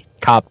Hockey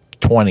Top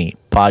 20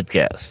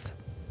 podcast.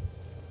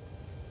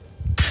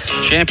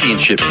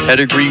 Championship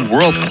pedigree,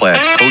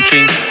 world-class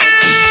coaching,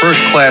 and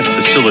first-class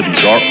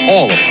facilities are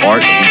all a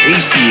part of the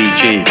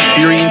ACHA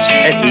experience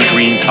at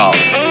Adrian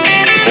College.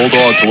 The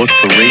Bulldogs look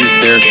to raise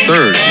their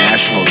third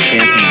national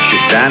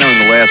championship banner in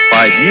the last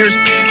 5 years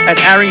at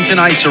Arrington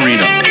Ice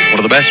Arena,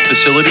 one of the best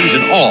facilities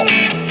in all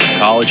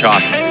college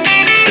hockey.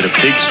 Get a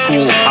big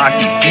school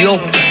hockey feel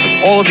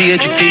with all of the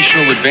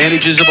educational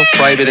advantages of a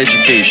private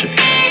education.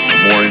 For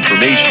more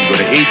information, go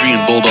to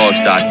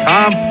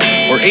adrianbulldogs.com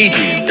or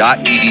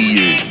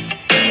adrian.edu.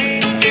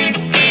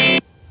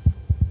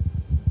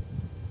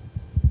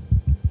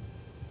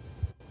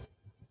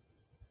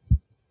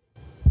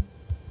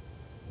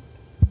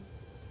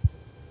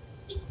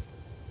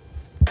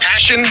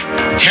 Passion,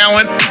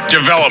 talent,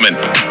 development.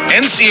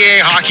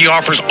 NCAA hockey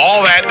offers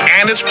all that,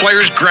 and its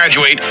players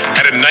graduate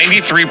at a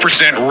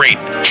 93% rate.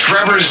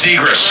 Trevor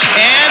Zegras.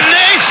 And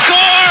they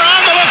score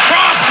on the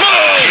lacrosse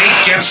move! Jake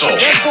Gensel.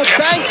 Gensel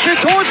banks it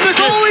towards the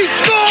goal. He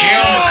scores!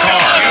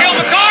 Cale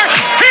Makar.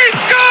 He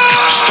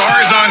scores!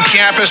 Stars on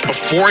campus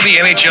before the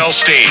NHL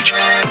stage.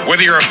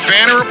 Whether you're a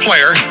fan or a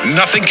player,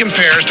 nothing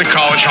compares to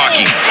college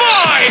hockey.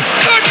 My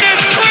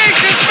goodness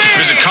gracious me!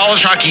 Visit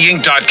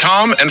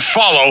collegehockeyinc.com and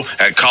follow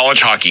at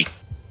College Hockey.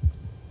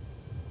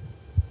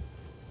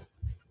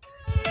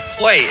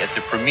 Play at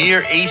the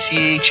premier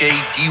ACHA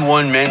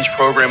D1 men's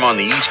program on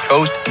the East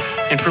Coast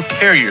and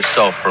prepare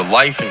yourself for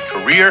life and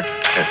career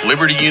at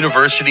Liberty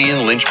University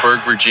in Lynchburg,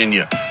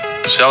 Virginia.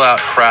 Sellout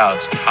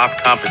crowds, top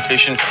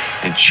competition,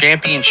 and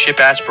championship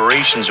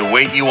aspirations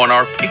await you on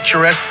our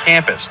picturesque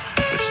campus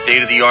with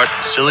state-of-the-art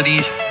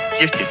facilities,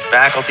 gifted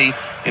faculty,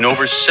 and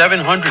over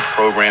 700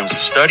 programs of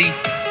study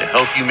to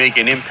help you make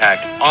an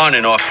impact on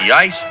and off the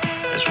ice,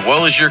 as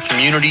well as your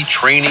community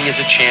training as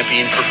a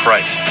champion for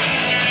Christ.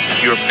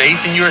 If your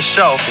faith in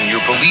yourself and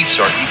your beliefs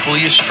are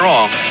equally as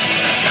strong,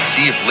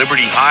 see if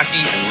Liberty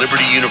Hockey and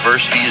Liberty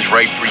University is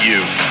right for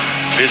you.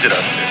 Visit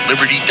us at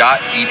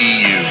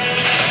liberty.edu.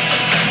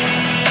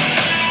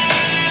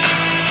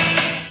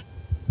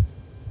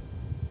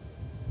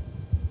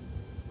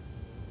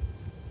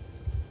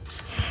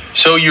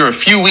 So you're a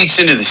few weeks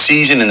into the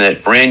season and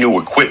that brand new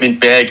equipment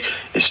bag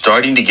is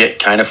starting to get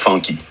kind of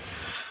funky.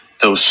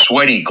 Those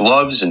sweaty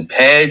gloves and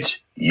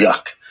pads,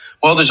 yuck.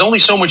 Well, there's only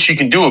so much you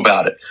can do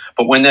about it.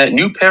 But when that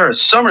new pair of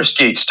summer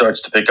skates starts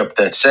to pick up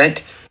that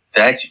scent,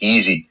 that's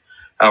easy.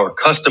 Our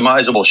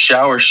customizable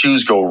shower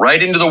shoes go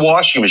right into the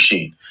washing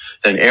machine,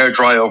 then air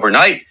dry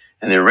overnight,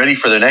 and they're ready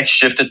for the next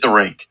shift at the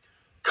rink.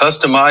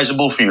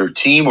 Customizable for your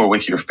team or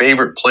with your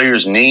favorite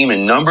player's name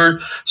and number,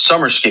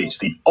 summer skates,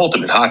 the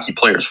ultimate hockey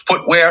player's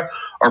footwear,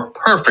 are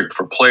perfect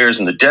for players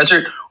in the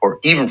desert or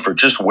even for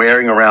just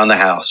wearing around the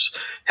house.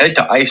 Head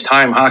to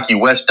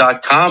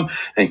IceTimeHockeyWest.com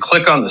and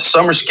click on the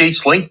summer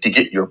skates link to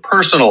get your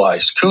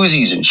personalized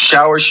koozies and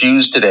shower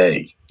shoes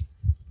today.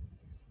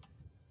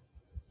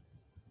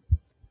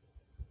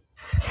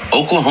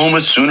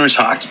 Oklahoma Sooners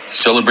hockey,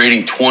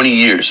 celebrating 20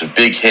 years of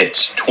big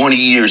hits, 20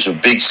 years of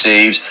big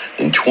saves,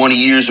 and 20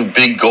 years of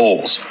big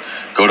goals.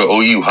 Go to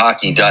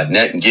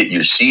OUHockey.net and get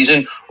your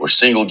season or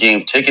single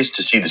game tickets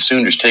to see the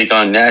Sooners take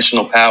on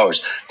national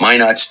powers,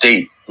 Minot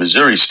State,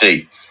 Missouri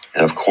State,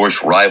 and of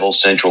course, rival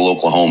Central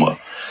Oklahoma.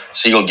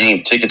 Single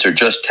game tickets are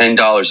just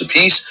 $10 a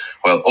piece,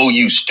 while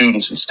OU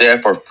students and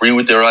staff are free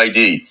with their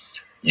ID.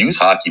 Youth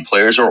hockey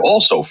players are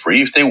also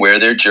free if they wear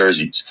their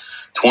jerseys.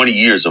 20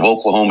 years of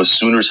Oklahoma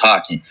Sooners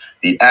hockey,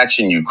 the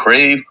action you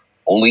crave,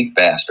 only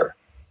faster.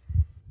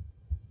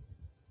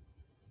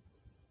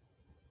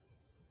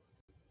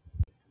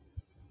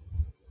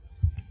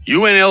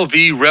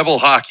 UNLV Rebel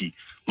Hockey,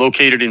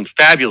 located in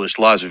fabulous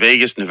Las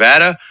Vegas,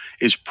 Nevada,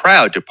 is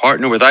proud to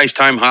partner with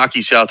Icetime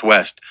Hockey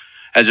Southwest.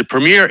 As a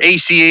premier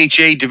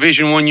ACHA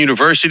Division I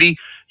university,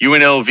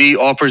 UNLV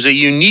offers a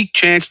unique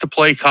chance to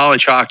play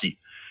college hockey.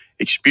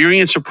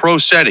 Experience a pro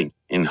setting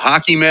in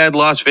Hockey Mad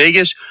Las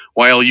Vegas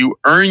while you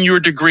earn your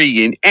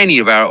degree in any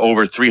of our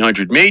over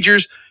 300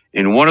 majors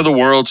in one of the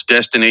world's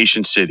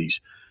destination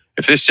cities.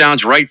 If this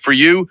sounds right for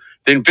you,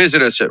 then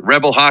visit us at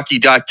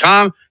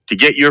rebelhockey.com to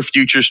get your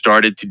future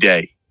started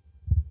today.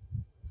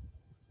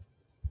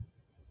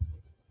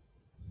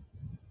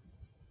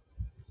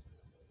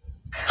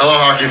 Hello,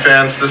 hockey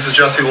fans. This is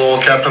Jesse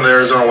Lowell, captain of the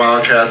Arizona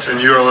Wildcats, and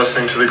you are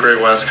listening to the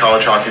Great West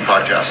College Hockey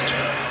Podcast.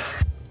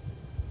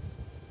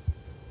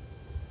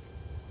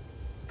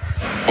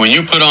 When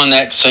you put on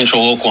that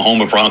Central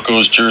Oklahoma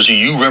Broncos jersey,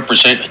 you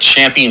represent a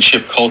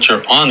championship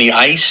culture on the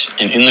ice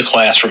and in the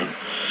classroom.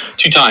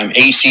 Two-time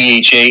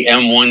ACHA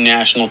M1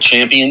 national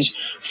champions,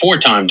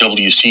 four-time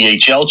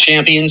WCHL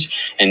champions,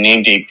 and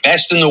named a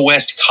Best in the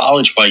West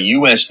college by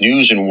U.S.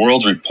 News and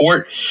World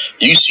Report,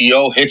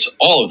 UCO hits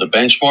all of the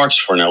benchmarks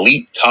for an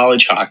elite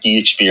college hockey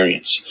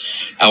experience.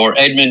 Our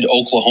Edmond,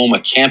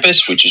 Oklahoma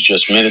campus, which is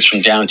just minutes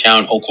from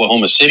downtown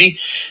Oklahoma City,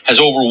 has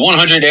over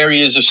 100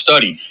 areas of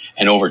study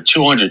and over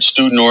 200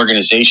 student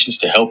organizations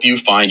to help you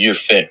find your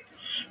fit.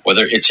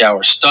 Whether it's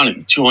our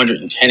stunning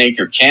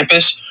 210-acre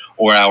campus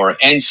or our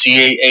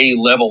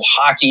NCAA-level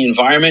hockey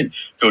environment,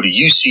 go to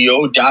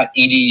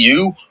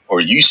uco.edu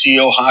or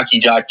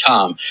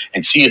ucohockey.com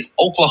and see if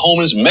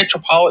Oklahoma's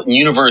Metropolitan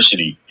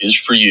University is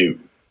for you.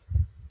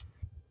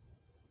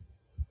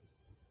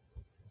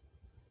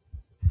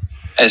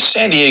 As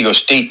San Diego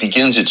State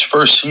begins its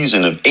first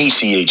season of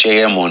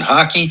ACHA M1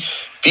 hockey,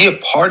 be a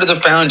part of the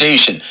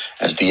foundation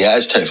as the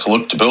Aztecs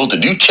look to build a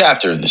new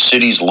chapter in the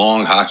city's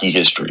long hockey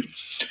history.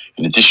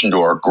 In addition to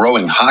our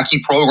growing hockey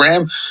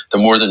program, the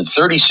more than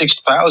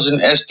 36,000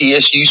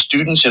 SDSU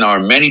students in our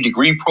many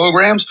degree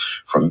programs,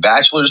 from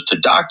bachelor's to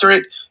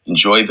doctorate,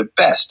 enjoy the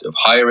best of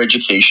higher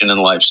education and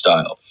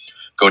lifestyle.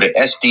 Go to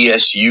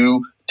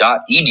sdsu.edu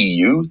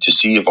to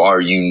see if our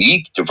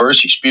unique,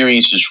 diverse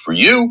experience is for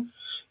you,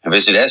 and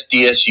visit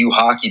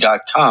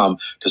sdsuhockey.com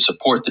to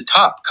support the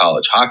top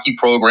college hockey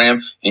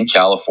program in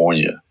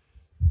California.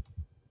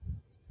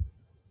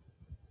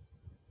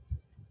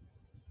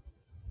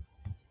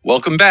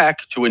 Welcome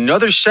back to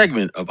another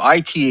segment of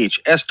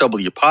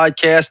ITHSW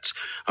Podcast's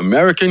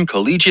American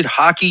Collegiate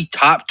Hockey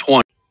Top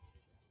 20.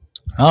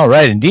 All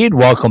right, indeed.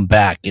 Welcome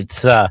back.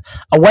 It's a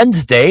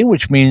Wednesday,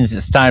 which means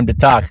it's time to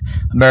talk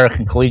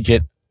American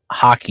Collegiate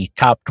Hockey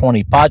Top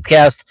 20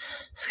 Podcast.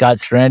 Scott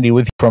Strandy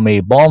with you from a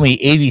balmy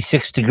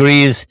 86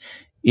 degrees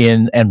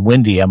and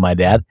windy, I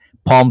might add,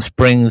 Palm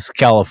Springs,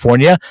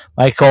 California.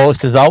 My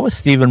co-host, as always,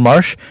 Stephen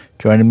Marsh,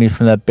 joining me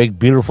from that big,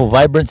 beautiful,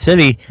 vibrant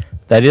city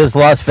that is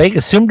Las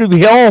Vegas, soon to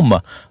be home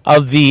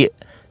of the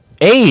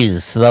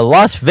A's, the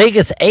Las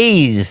Vegas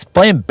A's,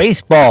 playing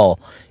baseball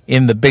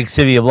in the big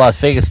city of Las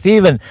Vegas.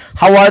 Stephen,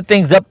 how are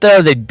things up there?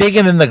 Are they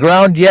digging in the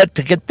ground yet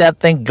to get that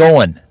thing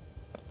going?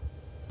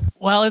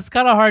 Well, it's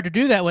kind of hard to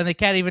do that when they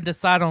can't even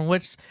decide on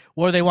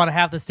where they want to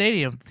have the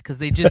stadium, because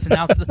they just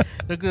announced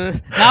they're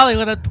going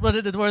to put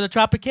it where the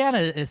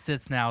Tropicana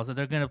sits now. So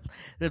they're going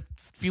to. A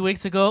few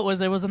weeks ago,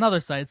 there was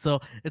another site.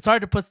 So it's hard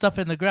to put stuff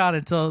in the ground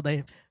until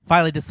they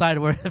finally decide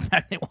where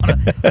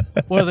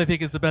they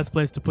think is the best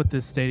place to put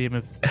this stadium,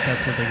 if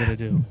that's what they're going to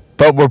do.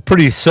 But we're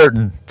pretty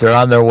certain they're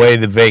on their way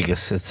to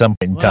Vegas at some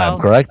point in time,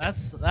 correct?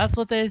 That's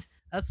what they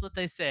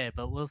say,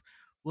 but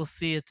we'll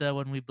see it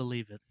when we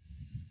believe it.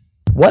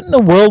 What in the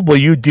world will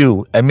you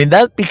do? I mean,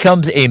 that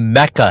becomes a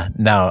mecca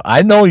now.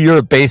 I know you're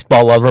a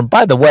baseball lover. And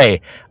by the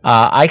way,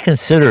 I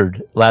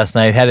considered last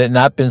night, had it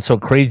not been so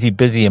crazy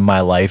busy in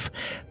my life,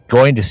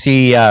 going to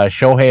see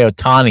Shohei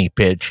Ohtani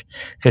pitch,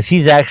 because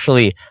he's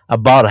actually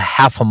about a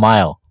half a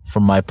mile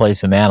from my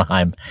place in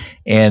Anaheim.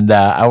 And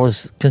I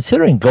was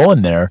considering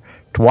going there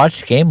to watch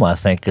the game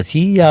last night, because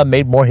he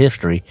made more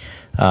history.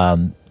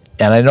 And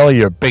I know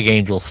you're a big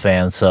Angels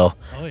fan, so...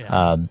 Oh,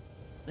 yeah.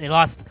 They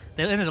lost.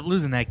 They ended up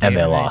losing that game. And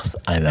they lost.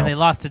 I know. And they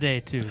lost today,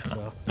 too.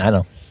 So I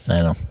know.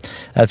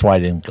 That's why I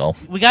didn't go.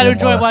 We got to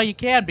enjoy it while you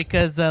can,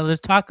 because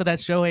there's talk of that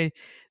Shohei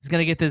is going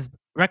to get this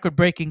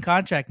record-breaking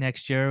contract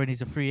next year when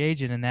he's a free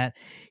agent, and that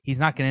he's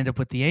not going to end up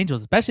with the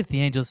Angels, especially if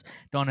the Angels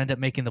don't end up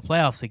making the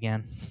playoffs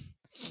again.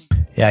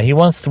 Yeah, he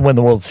wants to win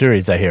the World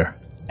Series, I hear.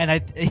 And I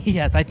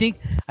think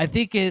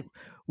it.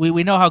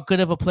 We know how good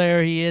of a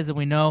player he is, and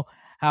we know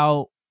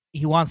how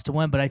he wants to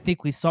win. But I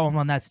think we saw him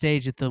on that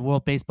stage at the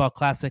World Baseball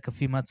Classic a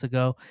few months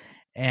ago,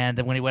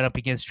 and when he went up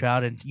against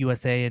Trout and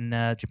USA and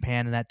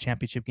Japan in that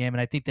championship game.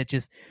 And I think that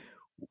just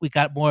we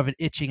got more of an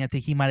itching. I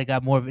think he might have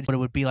got more of what it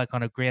would be like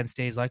on a grand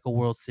stage, like a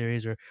World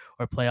Series or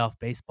playoff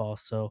baseball.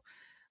 So,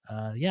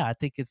 I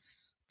think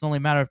it's only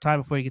a matter of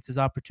time before he gets his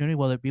opportunity,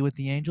 whether it be with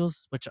the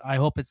Angels, which I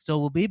hope it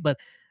still will be, but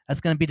that's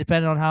going to be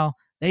dependent on how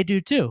they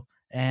do too.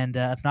 And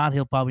if not,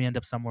 he'll probably end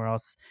up somewhere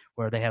else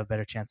where they have a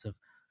better chance of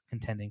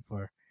contending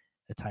for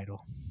the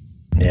title.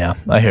 Yeah,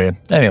 I hear you.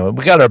 Anyway,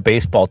 we got our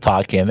baseball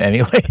talk in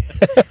anyway.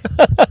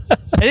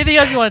 Anything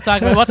else you want to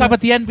talk about? You want to talk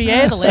about the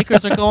NBA? The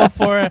Lakers are going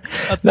for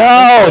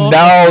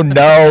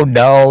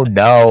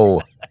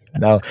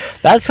No.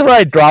 That's where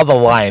I draw the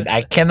line.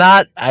 I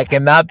cannot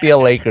be a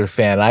Lakers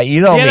fan. The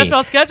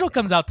NFL schedule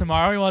comes out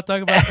tomorrow. You want to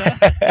talk about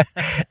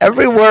that?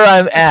 Everywhere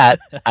I'm at,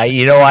 I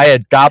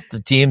adopt the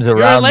teams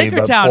around me. You're in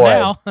Laker town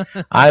now.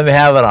 I'm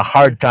having a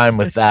hard time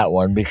with that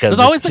one, because there's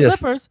always the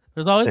Clippers.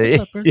 There's always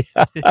the Clippers.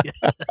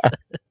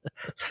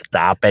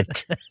 Stop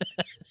it.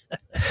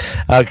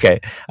 Okay,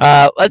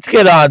 let's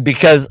get on,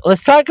 because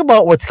let's talk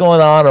about what's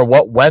going on, or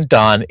what went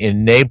on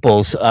in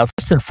Naples.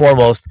 First and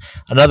foremost,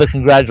 another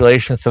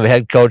congratulations to the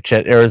head coach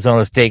at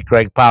Arizona State,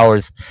 Greg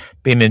Powers,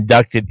 being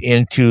inducted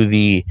into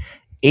the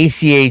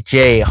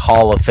ACHA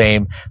Hall of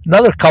Fame.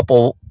 Another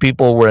couple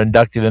people were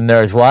inducted in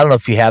there as well. I don't know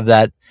if you have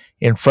that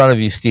in front of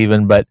you,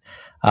 Stephen, but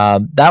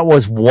that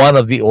was one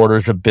of the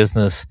orders of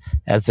business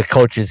as the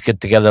coaches get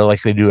together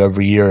like they do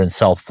every year in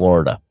South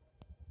Florida.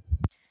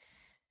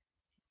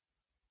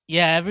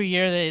 Yeah, every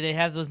year they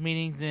have those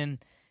meetings in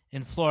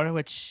Florida,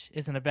 which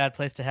isn't a bad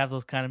place to have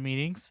those kind of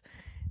meetings.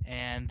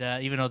 And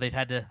even though they've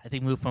had to, I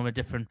think, move from a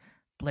different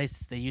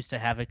place they used to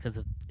have it because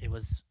it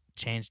was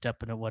changed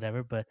up and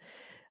whatever. But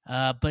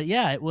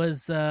yeah, it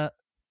was.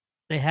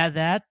 They had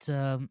that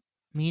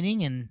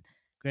meeting, and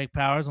Greg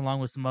Powers, along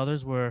with some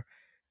others, went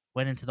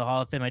into the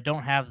Hall of Fame. I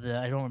don't have the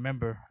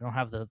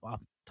off the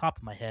top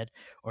of my head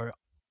or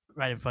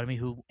right in front of me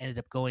who ended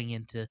up going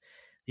into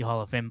the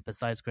Hall of Fame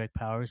besides Greg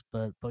Powers.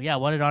 But yeah,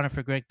 what an honor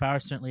for Greg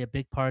Powers. Certainly a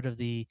big part of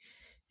the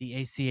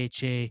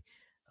ACHA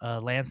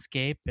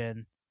landscape,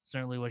 and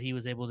certainly what he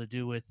was able to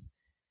do with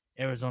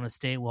Arizona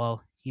State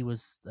while he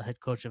was the head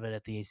coach of it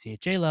at the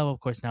ACHA level. Of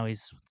course, now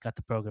he's got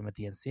the program at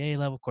the NCAA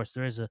level. Of course,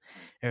 there is a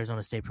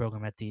Arizona State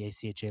program at the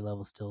ACHA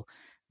level still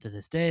to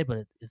this day,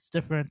 but it's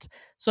different.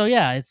 So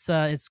yeah,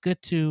 it's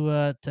good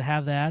to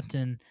have that,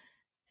 and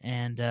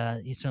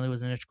he certainly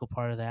was an integral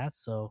part of that.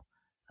 So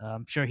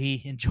I'm sure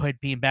he enjoyed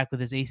being back with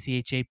his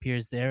ACHA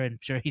peers there, and I'm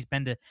sure he's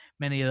been to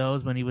many of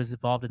those when he was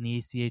involved in the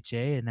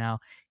ACHA, and now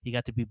he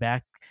got to be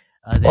back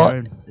there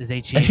in his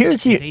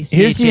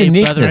ACHA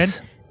brethren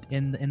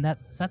in that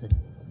setting.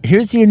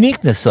 Here's the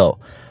uniqueness, though.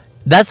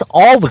 That's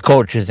all the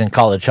coaches in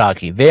college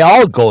hockey. They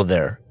all go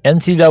there.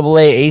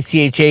 NCAA,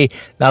 ACHA,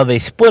 now they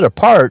split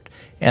apart,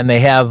 and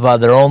they have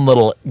their own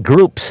little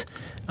groups,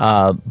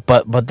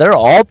 but they're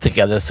all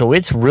together, so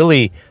it's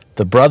really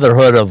the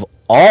brotherhood of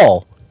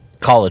all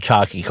college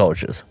hockey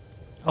coaches.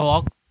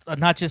 Oh,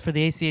 not just for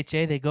the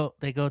ACHA.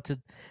 They go to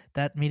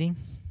that meeting.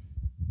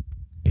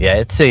 Yeah,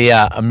 it's the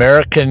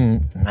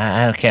American.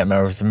 I can't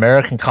remember. It's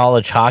American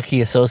College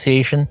Hockey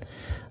Association,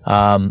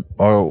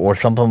 or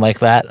something like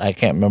that. I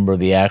can't remember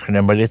the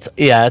acronym, but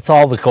it's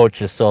all the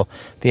coaches. So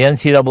the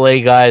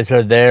NCAA guys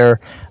are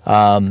there.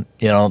 And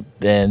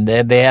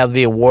they have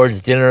the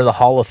awards dinner, the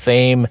Hall of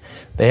Fame.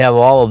 They have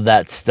all of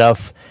that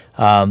stuff.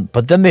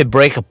 But then they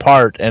break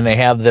apart and they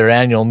have their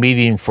annual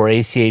meeting for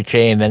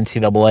ACHA and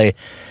NCAA.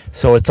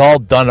 So it's all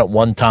done at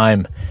one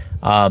time.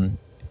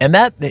 And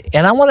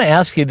I want to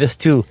ask you this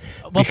too,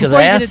 because before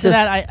I get into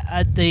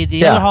that,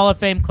 the other Hall of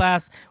Fame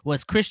class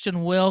was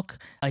Christian Wilk.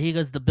 He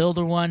was the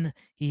builder one.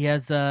 He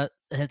has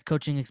head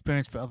coaching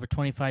experience for over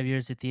 25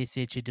 years at the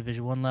ACHA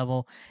Division I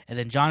level. And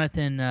then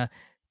Jonathan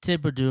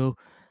Thibodeau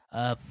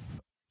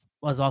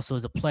was also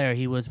as a player.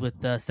 He was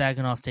with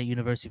Saginaw State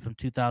University from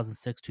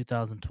 2006,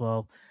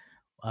 2012.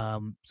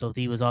 So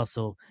he was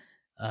also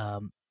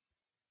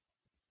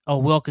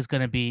Wilk is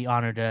going to be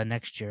honored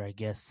next year, I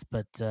guess,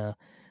 but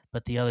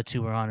the other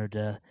two were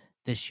honored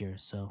this year.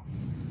 So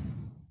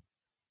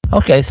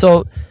okay,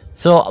 so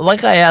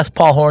like I asked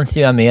Paul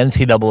Hornstein on the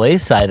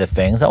NCAA side of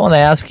things, I want to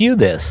ask you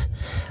this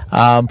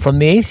from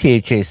the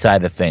ACHA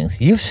side of things.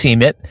 You've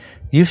seen it.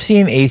 You've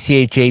seen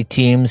ACHA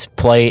teams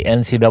play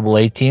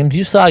NCAA teams.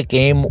 You saw a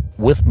game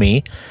with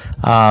me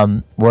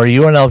where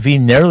UNLV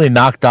nearly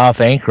knocked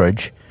off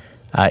Anchorage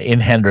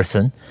in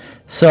Henderson.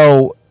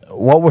 So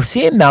what we're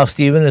seeing now,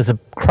 Stephen, is a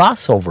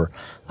crossover,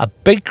 a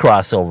big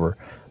crossover.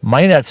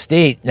 Minot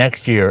State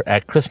next year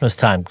at Christmas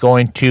time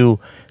going to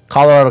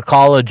Colorado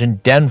College in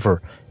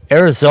Denver.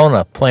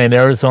 Arizona playing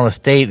Arizona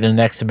State in an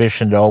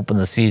exhibition to open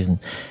the season.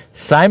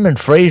 Simon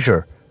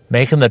Fraser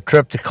making the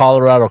trip to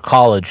Colorado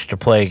College to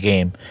play a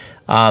game.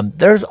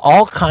 There's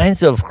all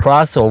kinds of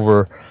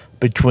crossover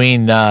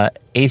between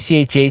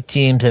ACHA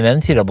teams and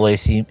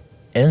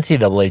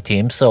NCAA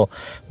teams. So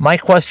my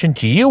question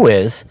to you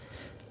is,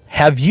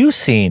 have you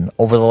seen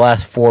over the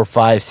last 4,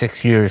 5,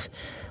 6 years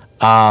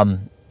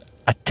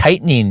a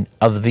tightening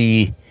of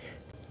the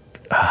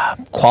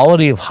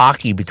quality of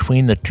hockey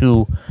between the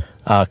two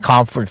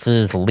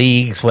conferences,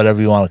 leagues,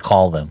 whatever you want to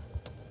call them?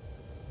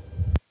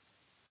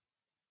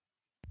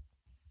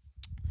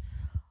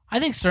 I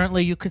think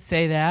certainly you could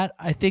say that.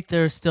 I think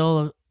there is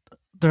still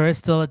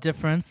a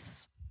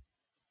difference.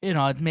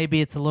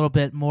 Maybe it's a little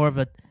bit more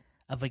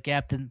of a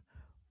gap than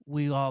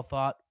we all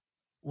thought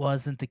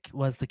was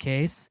the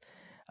case,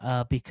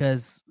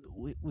 because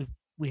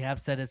we have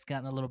said it's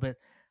gotten a little bit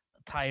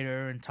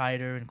tighter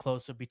and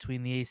closer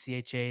between the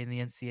ACHA and the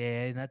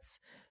NCAA, and that's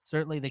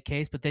certainly the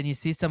case. But then you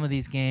see some of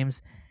these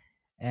games,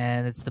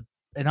 and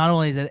not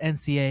only is it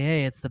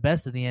NCAA, it's the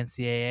best of the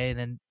NCAA and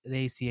then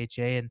the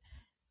ACHA, and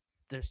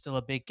there's still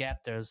a big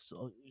gap. There's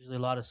usually a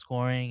lot of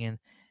scoring and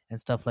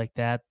stuff like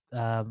that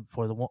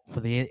for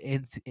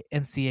the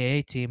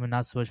NCAA team, and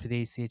not so much for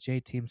the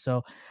ACHA team.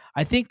 So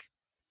I think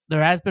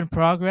there has been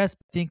progress.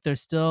 I think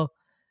there's still,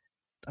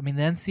 the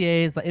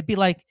NCAA is it'd be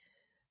like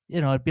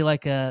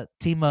a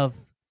team of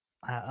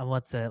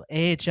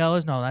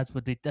AHLers. No,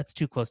 that's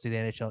too close to the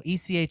NHL.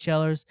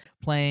 ECHLers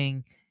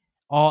playing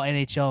all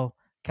NHL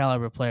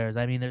caliber players.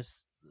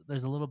 There's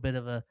a little bit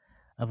of a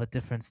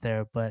difference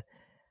there, but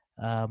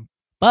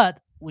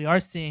we are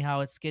seeing how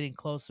it's getting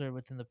closer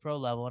within the pro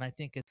level, and I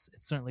think it's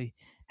certainly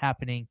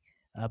happening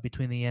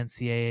between the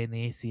NCAA and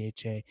the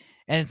ACHA,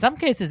 and in some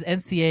cases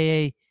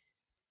NCAA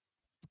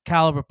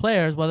caliber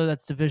players, whether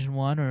that's Division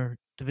I or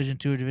Division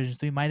II or Division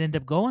III, might end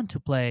up going to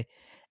play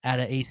at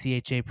an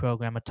ACHA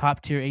program, a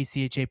top tier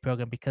ACHA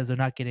program, because they're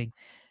not getting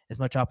as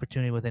much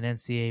opportunity with an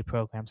NCAA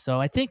program. So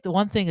I think the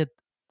one thing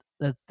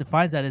that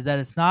defines that is that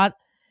it's not,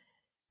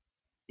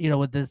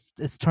 with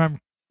this term,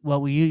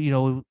 what we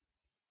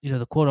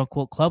the quote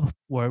unquote club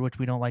word, which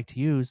we don't like to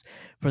use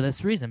for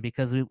this reason,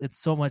 because it's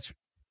so much.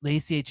 The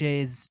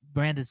ACHA is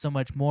branded so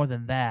much more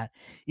than that,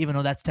 even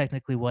though that's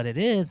technically what it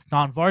is.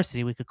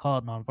 Non-varsity, we could call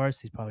it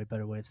non-varsity, is probably a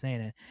better way of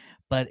saying it.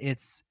 But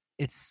it's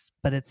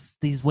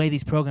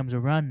these programs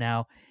are run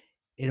now.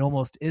 It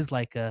almost is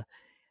like an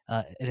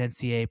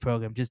NCAA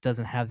program, just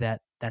doesn't have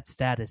that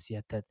status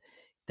yet that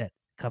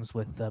comes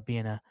with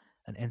being an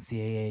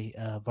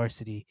NCAA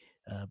varsity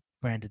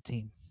branded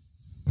team.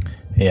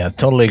 Yeah,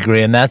 totally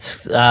agree. And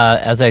that's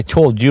as I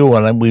told you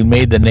when we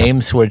made the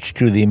name switch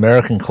to the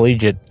American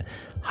Collegiate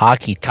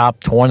Hockey Top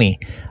 20.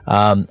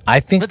 I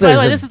think. But by the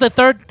way, this is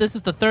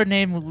the third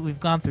name we've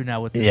gone through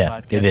now with this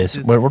podcast. It is.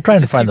 We're trying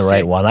to find the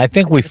right one. I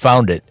think we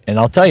found it, and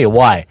I'll tell you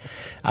why.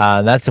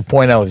 That's the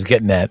point I was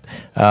getting at.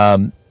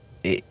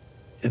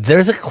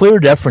 There's a clear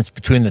difference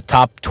between the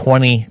top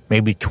 20,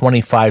 maybe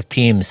 25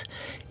 teams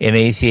in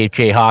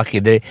ACHA hockey.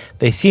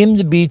 They seem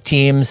to be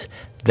teams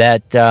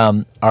that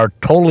are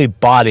totally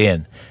bought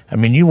in.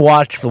 You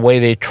watch the way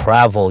they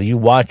travel. You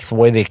watch the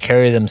way they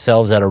carry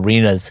themselves at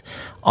arenas,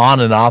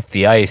 on and off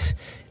the ice.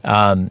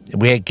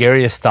 We had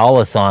Gary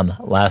Astalis on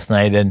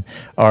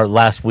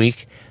last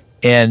week,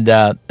 and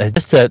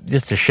just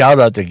a shout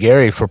out to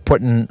Gary for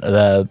putting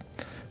the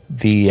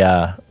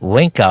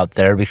link out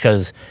there,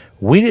 because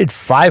we did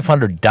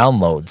 500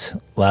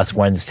 downloads last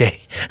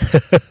Wednesday.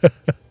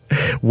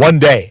 One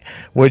day,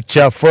 which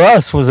for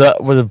us was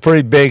a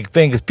pretty big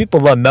thing, because people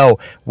don't know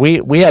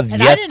we have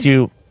yet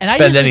to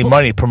spend any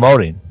money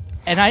promoting.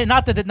 And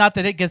not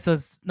that it gets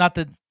us, not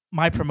that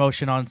my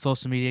promotion on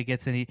social media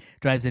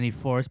drives any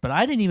force, but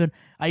I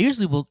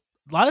usually will,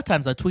 a lot of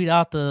times I tweet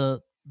out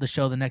the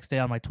show the next day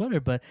on my Twitter,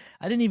 but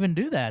I didn't even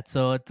do that.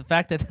 So the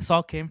fact that this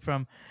all came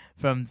from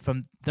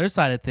their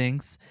side of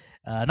things,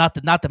 not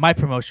that my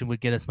promotion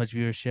would get as much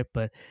viewership,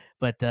 but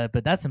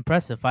that's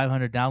impressive.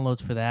 500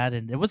 downloads for that,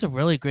 and it was a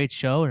really great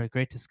show and a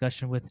great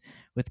discussion with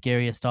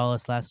Gary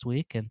Astalis last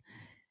week, and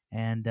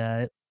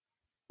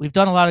we've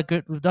done a lot of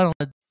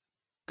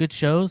good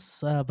shows,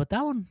 but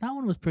that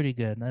one was pretty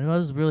good. And it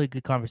was a really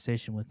good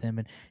conversation with him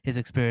and his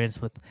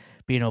experience with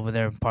being over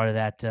there and part of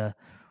that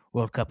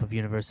World Cup of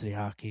University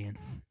Hockey. And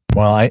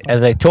well,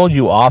 as I told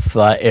you off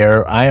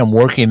air, I am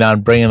working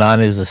on bringing on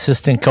his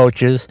assistant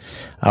coaches.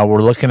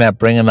 We're looking at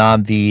bringing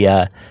on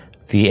the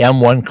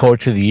M1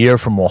 Coach of the Year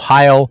from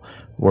Ohio.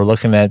 We're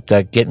looking at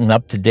getting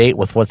up to date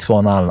with what's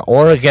going on in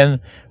Oregon.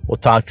 We'll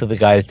talk to the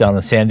guys down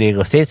in San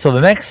Diego State. So the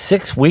next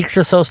 6 weeks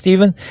or so,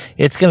 Stephen,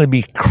 it's going to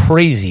be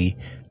crazy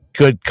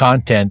good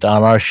content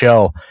on our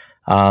show.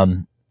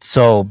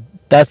 So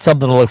that's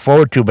something to look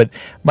forward to. But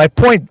my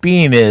point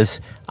being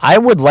is, I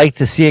would like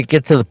to see it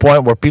get to the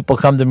point where people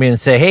come to me and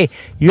say, "Hey,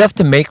 you have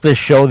to make this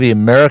show the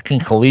American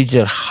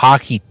Collegiate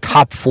Hockey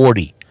Top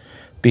 40,"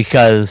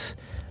 because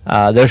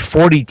there's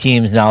 40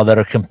 teams now that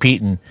are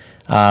competing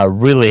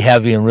really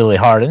heavy and really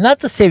hard. And not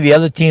to say the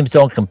other teams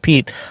don't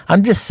compete.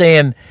 I'm just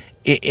saying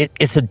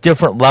it's a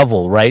different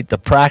level, right? The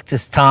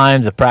practice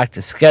times, the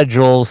practice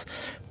schedules,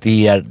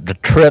 the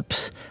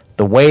trips,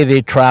 the way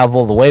they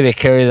travel, the way they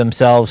carry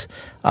themselves.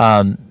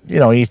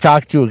 You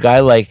talk to a guy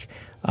like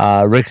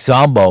Rick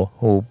Zombo,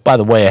 who, by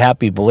the way, a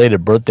happy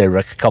belated birthday,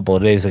 Rick, a couple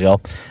of days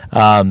ago.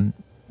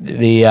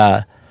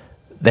 The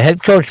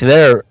head coach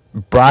there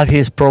brought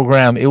his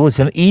program. It was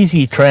an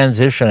easy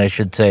transition, I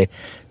should say,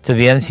 to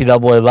the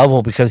NCAA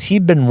level because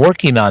he'd been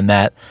working on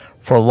that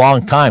for a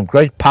long time.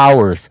 Greg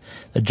Powers,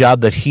 the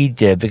job that he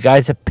did, the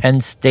guys at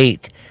Penn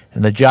State,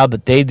 and the job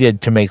that they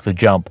did to make the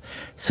jump.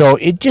 So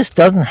it just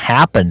doesn't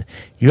happen.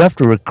 You have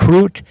to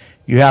recruit.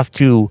 You have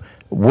to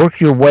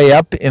work your way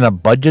up in a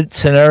budget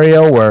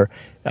scenario where,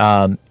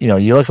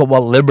 you look at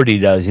what Liberty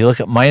does. You look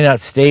at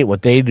Minot State,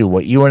 what they do,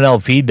 what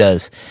UNLV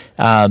does.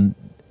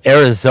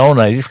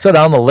 Arizona, you just go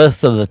down the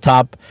list of the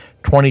top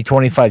 20,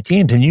 25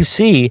 teams, and you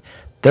see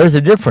there's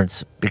a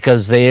difference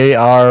because they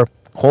are,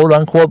 quote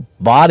unquote,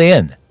 bought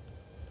in.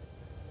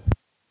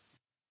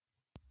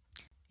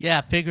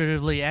 Yeah,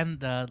 figuratively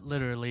and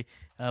literally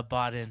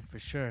bought in for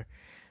sure,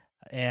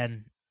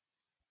 and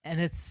that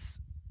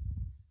is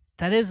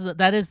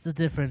the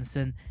difference,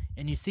 and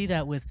you see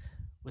that with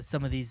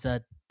some of these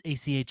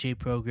ACHA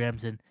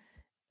programs, and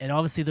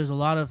obviously there's a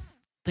lot of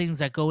things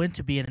that go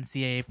into being an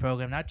NCAA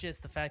program, not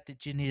just the fact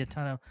that you need a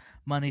ton of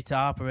money to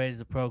operate as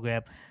a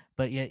program,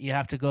 but you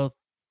have to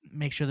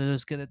make sure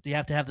that you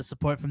have to have the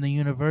support from the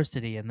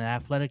university and the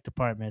athletic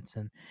departments,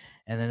 and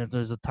then if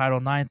there's a Title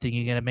IX thing,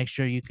 you got to make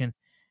sure you can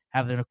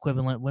have an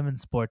equivalent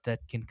women's sport that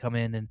can come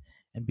in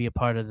and be a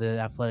part of the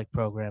athletic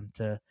program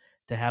to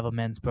have a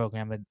men's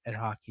program at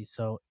hockey.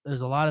 So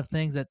there's a lot of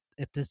things that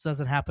if this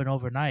doesn't happen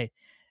overnight,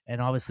 and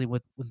obviously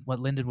with what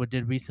Lindenwood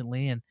did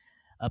recently, and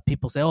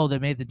people say, oh, they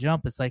made the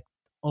jump. It's like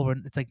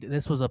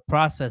this was a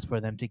process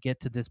for them to get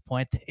to this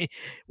point. They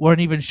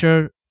weren't even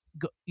sure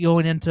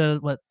going into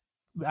what.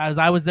 As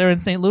I was there in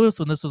St. Louis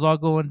when this was all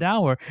going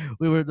down,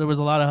 where there was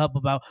a lot of hope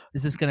about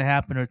is this going to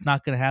happen or it's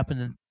not going to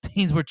happen, and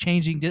things were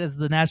changing as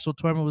the national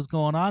tournament was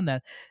going on.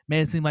 That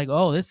made it seem like,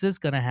 oh, this is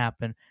going to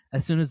happen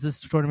as soon as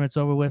this tournament's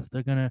over with.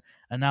 They're going to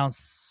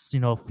announce,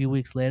 a few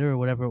weeks later or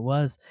whatever it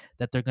was,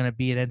 that they're going to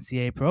be an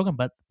NCAA program.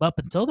 But up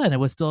until then, there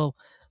was still.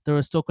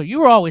 You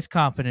were always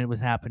confident it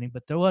was happening,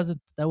 but there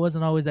wasn't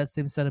always that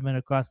same sentiment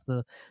across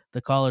the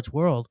college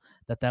world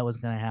that was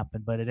going to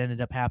happen. But it ended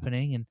up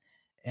happening,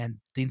 and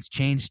things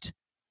changed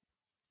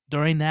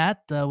during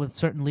that with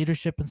certain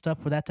leadership and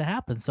stuff for that to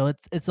happen. So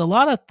it's a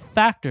lot of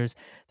factors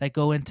that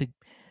go into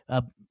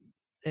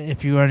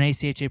if you are an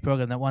ACHA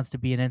program that wants to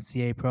be an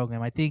NCAA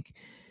program. I think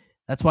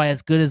that's why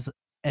as good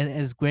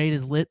as great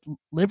as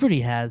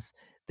Liberty has,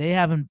 they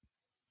haven't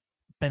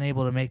been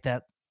able to make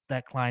that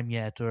climb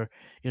yet. Or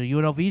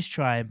UNLV's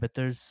trying, but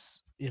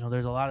there's a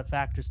lot of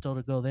factors still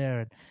to go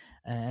there,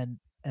 and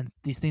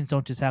these things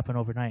don't just happen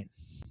overnight.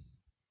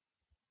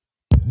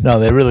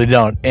 No, they really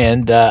don't.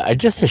 And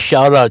just a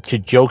shout out to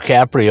Joe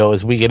Caprio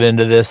as we get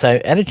into this.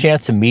 I had a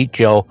chance to meet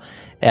Joe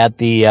at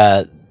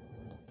the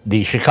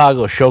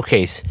Chicago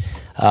Showcase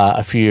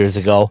a few years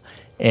ago,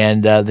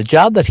 and the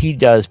job that he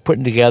does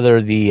putting together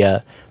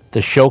the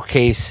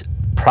Showcase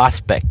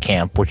Prospect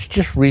Camp, which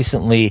just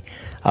recently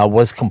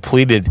was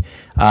completed.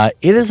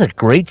 It is a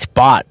great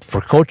spot for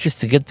coaches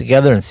to get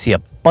together and see a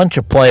bunch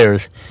of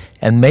players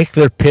and make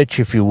their pitch,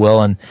 if you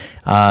will, and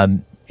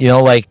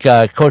like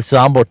Coach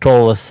Zombo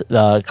told us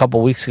a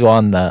couple weeks ago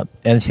on the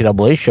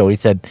NCAA show, he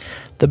said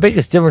the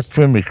biggest difference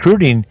between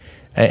recruiting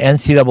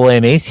NCAA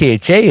and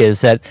ACHA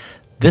is that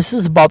this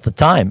is about the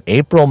time,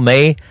 April,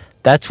 May,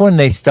 that's when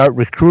they start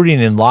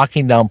recruiting and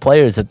locking down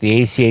players at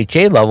the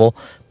ACHA level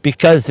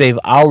because they've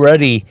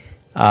already,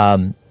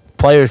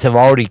 players have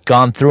already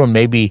gone through and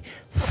maybe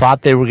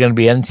thought they were going to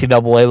be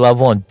NCAA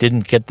level and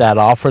didn't get that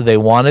offer they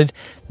wanted.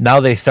 Now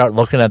they start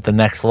looking at the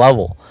next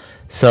level.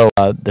 So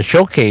the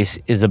Showcase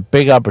is a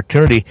big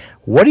opportunity.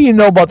 What do you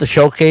know about the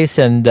Showcase?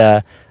 And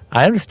I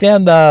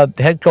understand the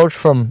head coach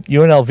from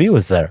UNLV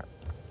was there.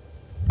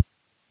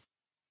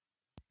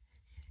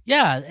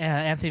 Yeah,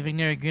 Anthony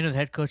Vigneri-Grino, the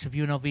head coach of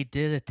UNLV,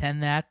 did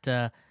attend that.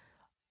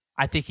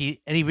 I think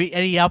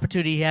any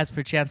opportunity he has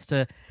for a chance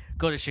to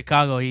go to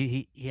Chicago,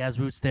 he has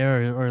roots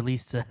there, or at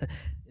least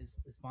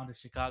is fond of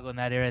Chicago in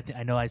that area.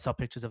 I know I saw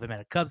pictures of him at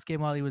a Cubs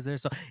game while he was there.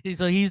 So he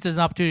used as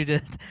an opportunity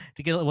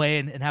to get away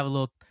and have a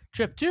little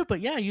trip too.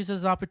 But yeah, use it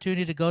as an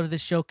opportunity to go to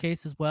this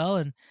Showcase as well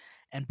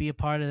and be a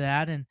part of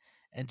that and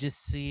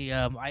just see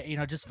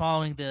just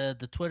following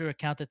the Twitter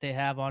account that they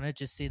have on it,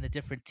 just seeing the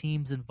different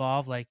teams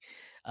involved, like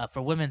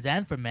for women's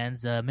and for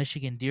men's,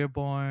 Michigan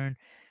Dearborn,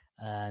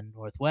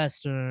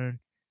 Northwestern,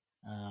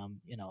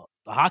 the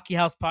Hockey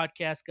House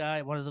podcast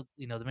guy, one of the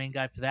the main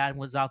guy for that,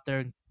 was out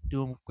there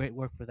doing great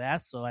work for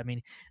that. So I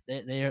mean,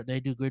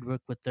 they do good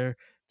work with their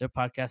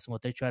podcast and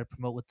what they try to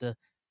promote with the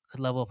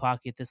level of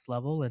hockey at this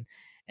level.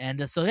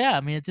 And so yeah,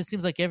 I mean, it just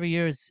seems like every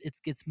year it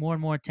gets more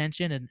and more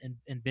attention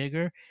and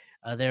bigger.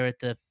 They're at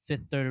the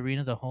Fifth Third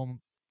Arena, the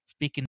home.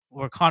 Speaking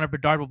where Connor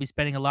Bedard will be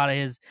spending a lot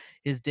of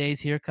his days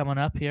here coming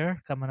up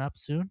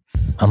soon.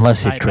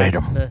 Unless you trade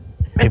him.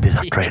 Maybe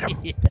they'll trade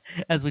him.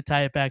 As we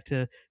tie it back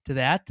to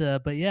that.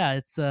 But yeah,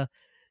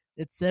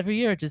 it's every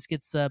year it just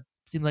gets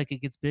seems like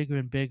it gets bigger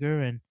and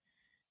bigger,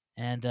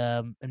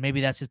 and maybe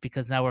that's just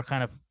because now we're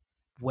kind of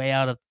way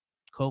out of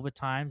COVID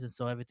times, and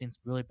so everything's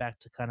really back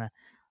to kind of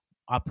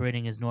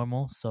operating as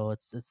normal. So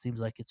it seems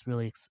like it's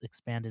really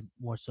expanded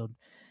more so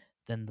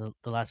than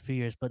the last few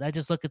years. But I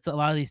just look at a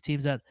lot of these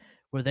teams that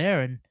were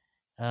there, and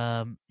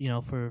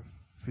for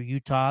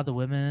Utah, the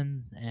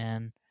women,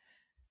 and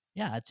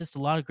yeah, it's just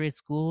a lot of great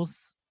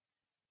schools.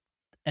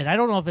 And I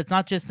don't know if it's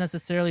not just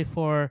necessarily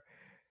for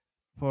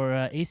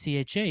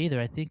ACHA either.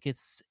 I think it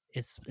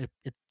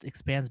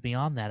expands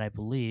beyond that, I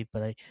believe,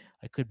 but I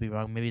could be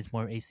wrong. Maybe it's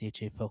more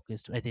ACHA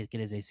focused. I think it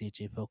is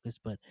ACHA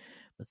focused, but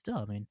still,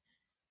 I mean,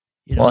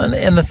 well,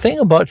 and the thing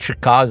about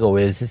Chicago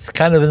is it's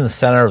kind of in the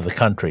center of the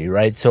country,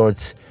 right? So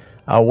it's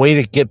a way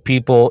to get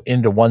people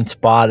into one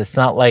spot. It's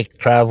not like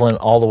traveling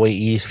all the way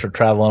east or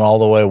traveling all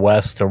the way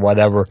west or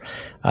whatever.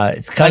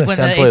 It's kind of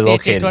centrally located. When the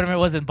ACHA tournament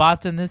was in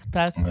Boston this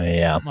past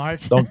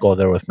March. Don't go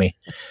there with me.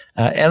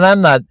 And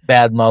I'm not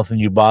bad mouthing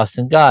you,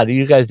 Boston. God,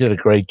 you guys did a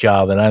great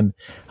job, and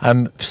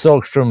I'm so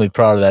extremely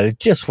proud of that. It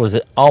just was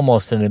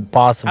almost an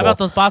impossible. How about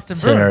those Boston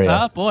scenario. Bruins?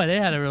 Huh? Boy, they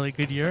had a really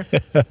good year.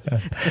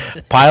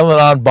 Piling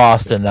on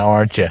Boston now,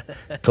 aren't you?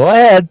 Go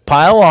ahead,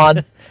 pile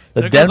on.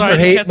 The Denver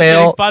hate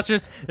mail.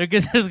 There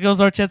goes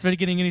our chance for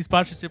getting any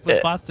sponsorship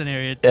with Boston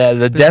area.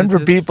 The Denver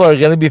people are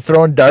going to be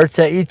throwing darts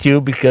at you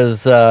too,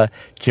 because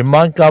Jim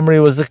Montgomery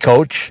was the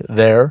coach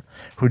there,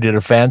 who did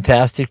a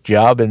fantastic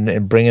job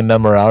in bringing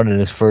them around in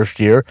his first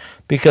year.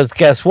 Because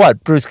guess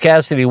what? Bruce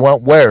Cassidy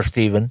went where,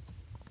 Steven?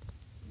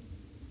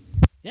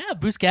 Yeah,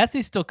 Bruce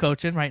Cassidy's still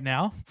coaching right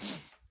now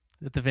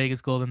at the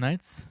Vegas Golden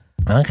Knights.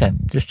 Okay,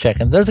 just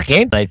checking. There's a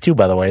game tonight too,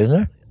 by the way, isn't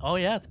there? Oh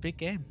yeah, it's a big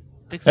game,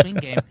 big swing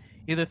game.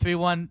 Either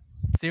 3-1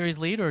 series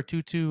lead or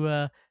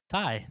 2-2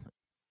 tie.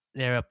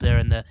 They're up there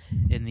in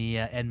the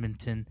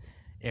Edmonton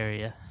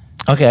area.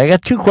 Okay, I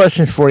got two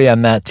questions for you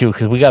on that too,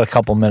 because we got a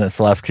couple minutes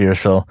left here.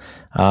 So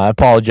I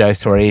apologize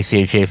to our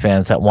ACHA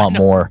fans that want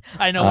more.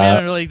 I know we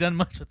haven't really done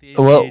much with the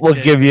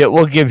ACHA.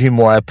 We'll give you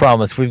more. I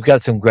promise. We've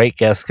got some great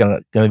guests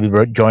going to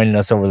be joining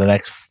us over the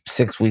next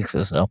 6 weeks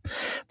or so.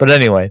 But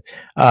anyway,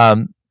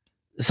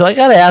 so I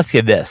got to ask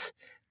you this.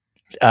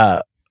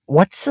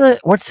 What's the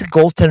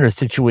goaltender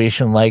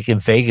situation like in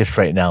Vegas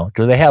right now?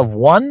 Do they have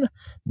one,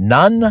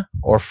 none,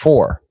 or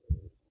four?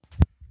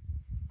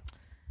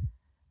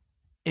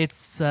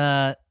 It's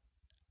none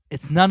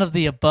of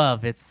the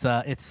above. It's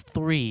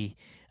three.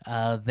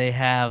 They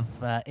have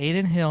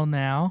Aiden Hill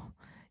now.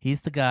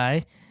 He's the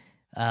guy.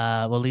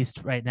 Well, at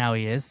least right now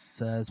he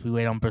is, as we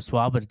wait on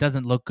Brossoit, but it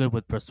doesn't look good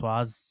with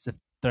Brossoit. If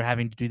they're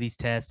having to do these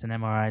tests and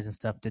MRIs and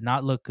stuff, did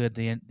not look good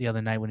the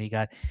other night when he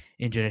got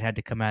injured and had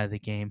to come out of the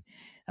game.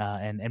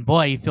 And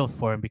boy, you feel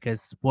for him,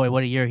 because boy,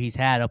 what a year he's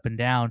had up and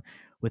down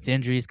with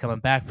injuries, coming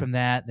back from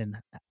that. Then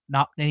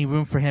not any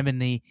room for him in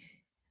the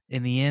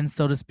end,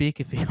 so to speak,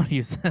 if you want to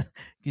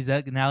use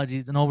that analogy.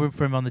 There's no room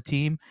for him on the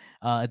team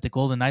at the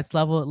Golden Knights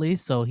level, at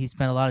least. So he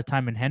spent a lot of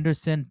time in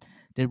Henderson,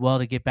 did well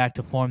to get back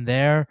to form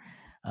there.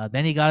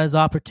 Then he got his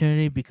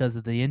opportunity because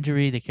of the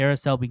injury. The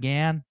carousel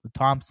began with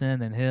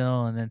Thompson and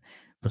Hill, and then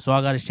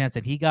Brossoit got his chance,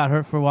 and he got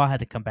hurt for a while, had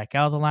to come back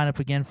out of the lineup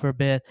again for a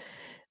bit.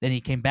 Then he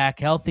came back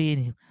healthy,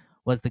 and he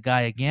was the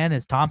guy again,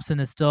 as Thompson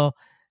has still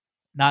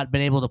not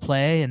been able to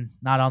play and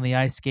not on the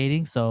ice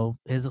skating. So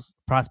his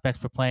prospects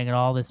for playing at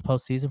all this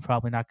postseason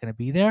probably not going to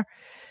be there.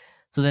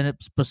 So then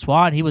it's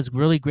Brossoit. He was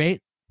really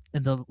great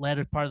in the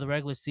latter part of the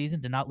regular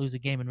season, did not lose a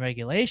game in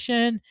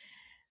regulation.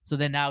 So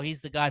then now he's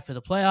the guy for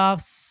the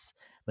playoffs,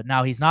 but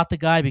now he's not the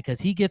guy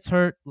because he gets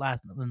hurt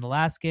in the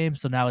last game.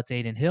 So now it's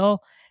Aiden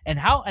Hill. And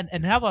how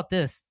about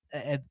this?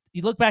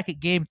 You look back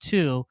at game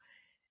 2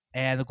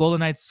 and the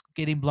Golden Knights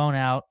getting blown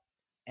out,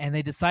 and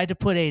they decide to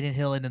put Aiden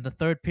Hill in the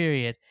third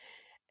period.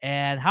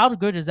 And how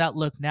good does that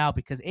look now?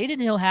 Because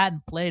Aiden Hill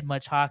hadn't played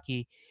much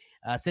hockey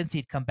since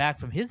he'd come back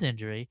from his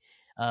injury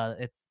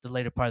at the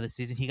later part of the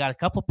season. He got a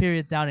couple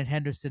periods down in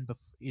Henderson,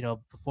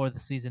 before the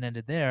season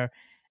ended there,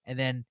 and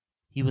then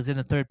he was in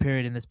the third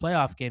period in this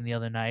playoff game the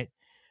other night.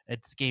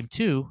 It's game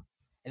 2,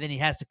 and then he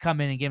has to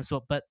come in and game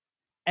swap.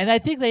 And I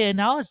think they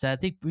acknowledged that. I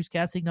think Bruce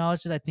Cassidy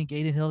acknowledged it. I think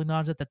Aiden Hill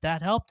acknowledged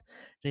that helped.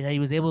 That he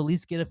was able to at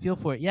least get a feel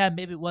for it. Yeah,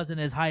 maybe it wasn't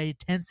as high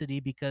intensity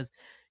because,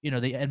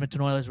 the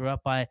Edmonton Oilers were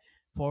up by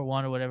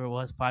 4-1 or whatever it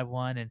was,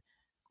 5-1, and,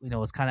 it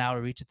was kind of out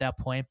of reach at that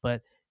point.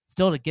 But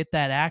still, to get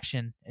that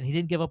action, and he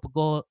didn't give up a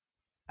goal,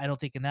 I don't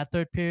think, in that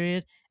third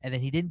period, and then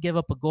he didn't give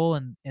up a goal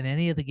in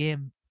any of the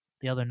game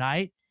the other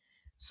night.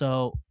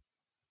 So,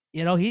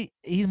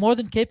 he's more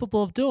than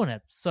capable of doing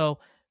it. So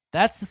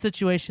That's the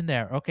situation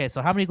there. Okay,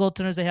 so how many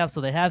goaltenders they have? So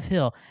they have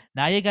Hill.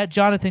 Now you got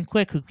Jonathan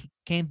Quick, who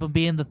came from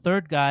being the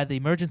third guy, the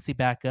emergency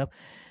backup,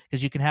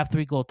 because you can have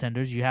three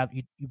goaltenders.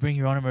 You bring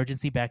your own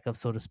emergency backup,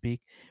 so to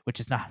speak, which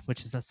is not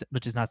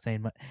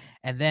saying much.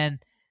 And then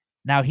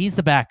now he's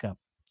the backup.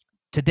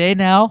 Today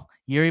now,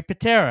 Yuri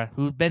Patera,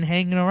 who's been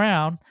hanging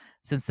around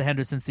since the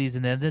Henderson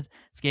season ended,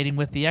 skating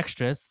with the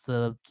extras,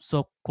 the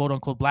so quote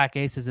unquote black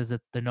aces as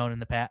they're known in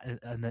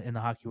the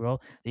hockey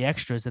world, the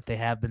extras that they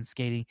have been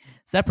skating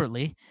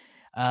separately.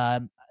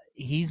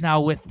 He's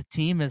now with the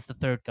team as the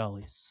third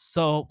goalie.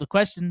 So the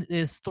question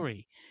is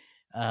three.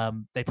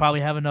 They probably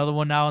have another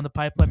one now in the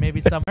pipeline,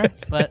 maybe somewhere.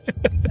 But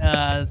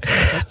I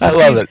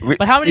love it.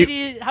 But how many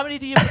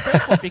do you prepare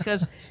for?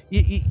 Because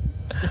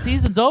the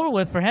season's over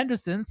with for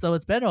Henderson, so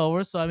it's been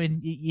over. So I mean,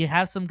 you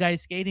have some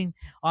guys skating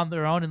on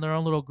their own in their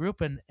own little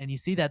group, and you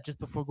see that just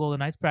before Golden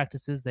Knights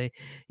practices.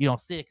 You don't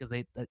see it because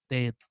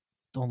they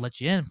don't let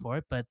you in for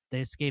it, but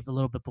they escaped a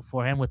little bit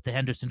beforehand with the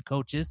Henderson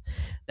coaches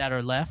that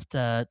are left,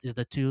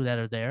 the two that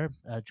are there,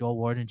 Joel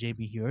Ward and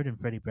Jamie Hewitt, and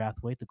Freddie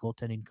Brathwaite, the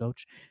goaltending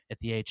coach at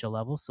the AHL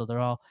level. So they're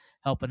all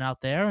helping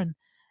out there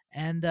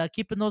and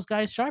keeping those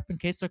guys sharp in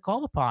case they're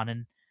called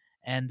upon.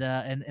 And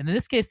in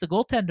this case, the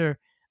goaltender,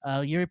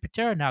 Yuri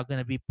Patera, now going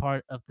to be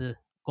part of the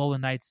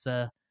Golden Knights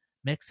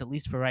mix, at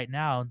least for right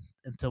now,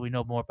 until we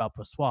know more about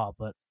Brossoit.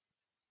 But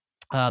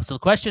so the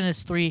question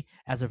is three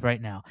as of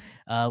right now.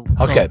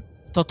 Okay.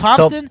 So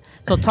Thompson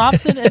and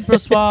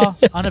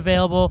Brossoit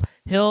unavailable.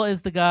 Hill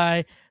is the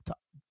guy.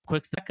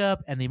 Quick's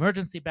backup, and the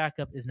emergency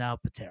backup is now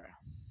Patera.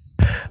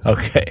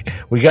 Okay,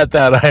 we got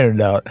that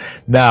ironed out.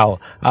 Now,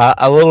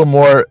 a little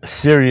more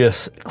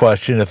serious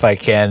question, if I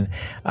can.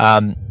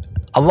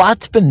 A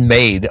lot's been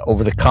made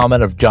over the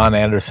comment of John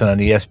Anderson on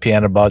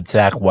ESPN about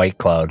Zach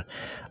Whitecloud.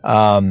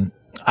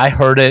 I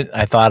heard it.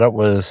 I thought it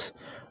was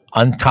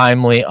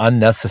untimely,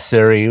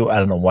 unnecessary. I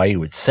don't know why he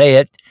would say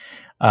it.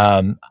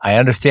 I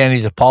understand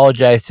he's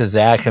apologized to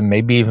Zach and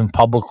maybe even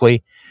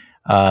publicly.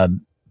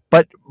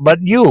 But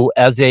you,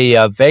 as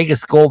a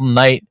Vegas Golden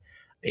Knight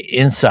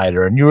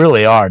insider, and you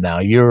really are now.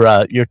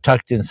 You're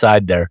tucked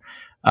inside there.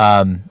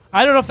 I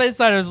don't know if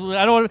insiders.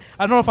 I don't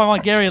know if I'm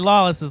on Gary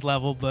Lawless's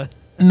level, but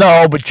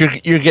no, but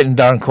you're getting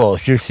darn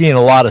close. You're seeing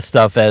a lot of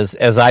stuff as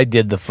I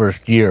did the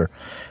first year.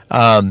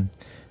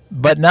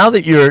 But now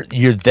that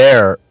you're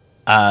there,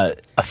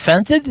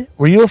 offended?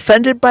 Were you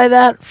offended by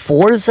that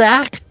for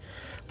Zach?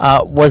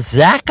 Was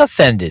Zach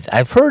offended?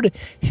 I've heard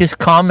his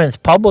comments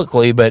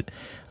publicly, but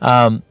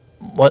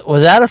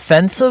was that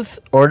offensive,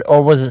 or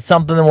was it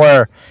something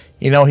where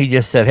he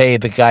just said, "Hey,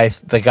 the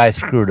guy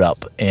screwed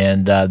up,"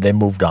 and they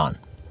moved on?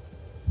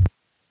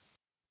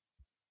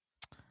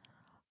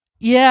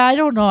 Yeah, I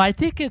don't know. I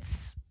think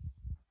it's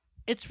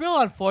real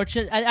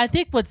unfortunate. I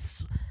think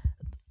what's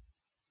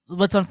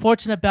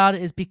unfortunate about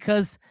it is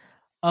because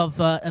of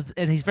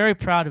and he's very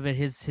proud of it.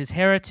 His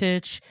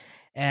heritage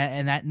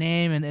and that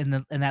name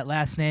and that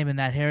last name and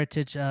that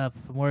heritage from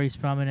where he's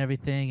from and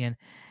everything.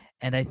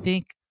 And I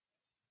think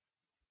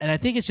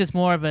it's just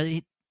more of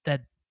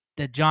that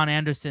John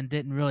Anderson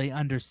didn't really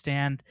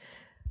understand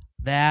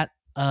that.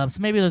 So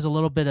maybe there's a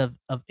little bit of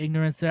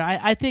ignorance there.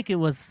 I think it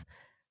was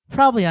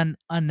probably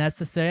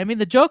unnecessary. I mean,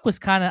 the joke was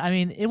kind of. I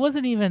mean, it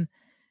wasn't even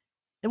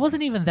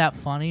that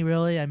funny,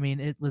 really. I mean,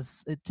 it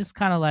just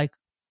kind of like,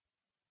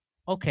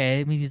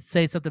 okay. I mean, you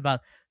say something about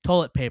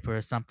toilet paper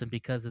or something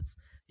because it's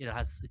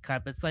has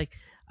kind of. It's like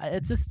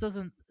it just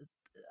doesn't.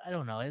 I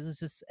don't know. It was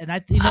just, and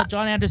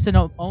John Anderson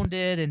owned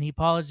it and he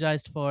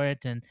apologized for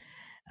it, and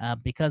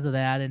because of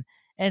that,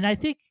 and I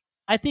think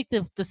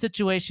the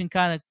situation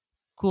kind of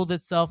cooled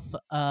itself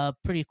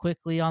pretty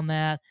quickly on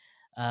that.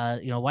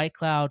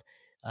 Whitecloud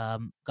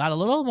got a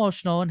little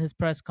emotional in his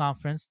press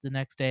conference the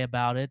next day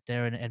about it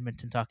there in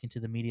Edmonton, talking to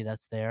the media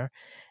that's there,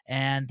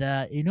 and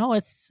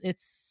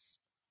it's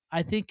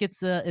I think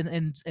it's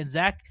and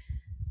Zach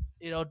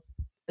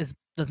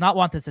does not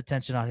want this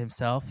attention on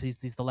himself. He's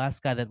the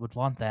last guy that would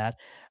want that,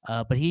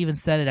 but he even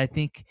said it. I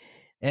think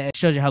it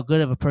shows you how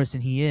good of a person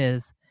he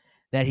is,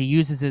 that he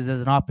uses it as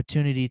an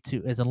opportunity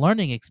as a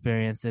learning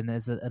experience and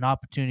as an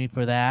opportunity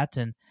for that,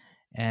 and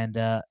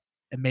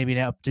maybe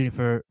an opportunity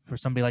for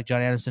somebody like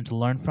John Anderson to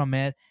learn from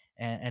it,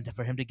 and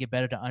for him to get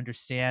better, to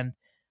understand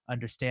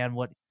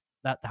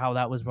how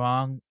that was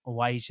wrong, or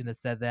why he shouldn't have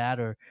said that,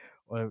 or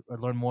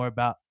learn more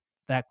about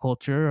that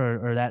culture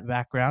or that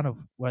background of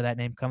where that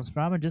name comes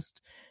from, and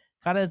just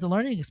kind of as a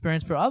learning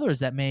experience for others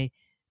that may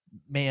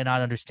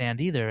not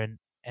understand either, and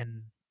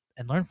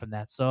learn from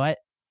that. So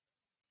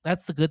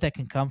that's the good that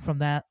can come from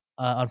that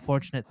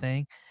unfortunate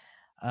thing.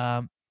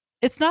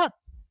 It's not.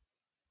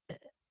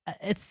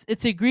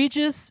 It's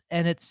egregious,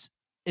 and it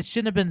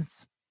shouldn't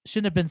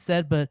have been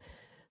said, but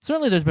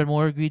certainly there's been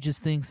more egregious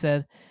things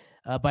said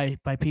by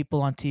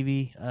people on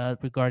TV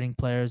regarding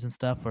players and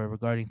stuff, or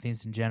regarding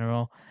things in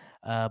general.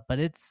 But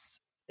it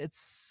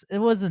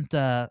wasn't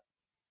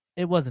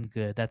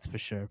good, that's for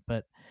sure.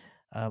 But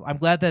I'm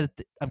glad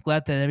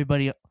that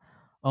everybody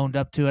owned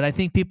up to it. I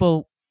think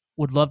people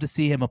would love to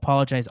see him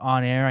apologize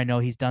on air. I know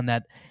he's done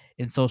that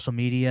in social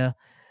media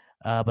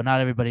but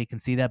not everybody can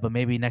see that. But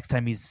maybe next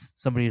time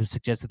somebody who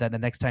suggested that the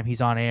next time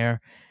he's on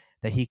air,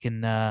 that he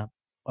can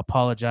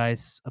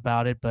apologize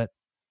about it. But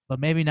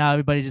maybe now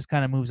everybody just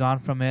kind of moves on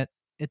from it.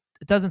 It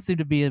doesn't seem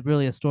to be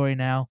really a story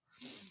now.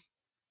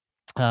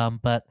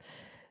 But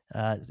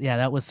yeah,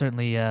 that was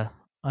certainly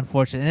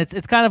unfortunate, and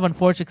it's kind of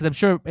unfortunate because I'm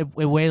sure it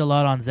weighed a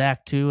lot on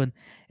Zach too,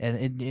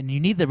 and you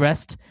need the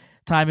rest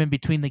time in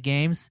between the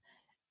games,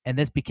 and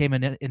this became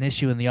an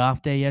issue in the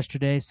off day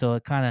yesterday, so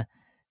it kind of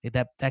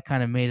that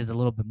kind of made it a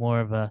little bit more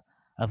of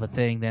a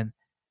thing than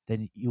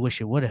you wish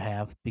it would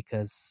have,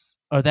 because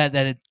or that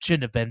it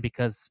shouldn't have been,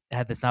 because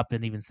had this not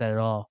been even said at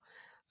all.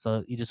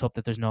 So you just hope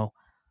that there's no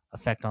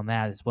effect on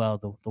that as well,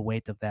 the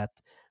weight of that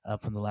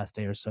from the last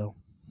day or so.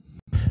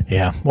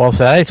 Yeah, well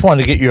said. I just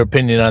wanted to get your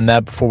opinion on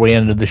that before we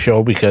ended the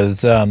show,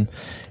 because tomorrow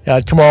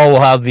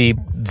we'll have the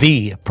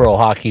Pro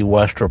Hockey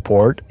West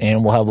report,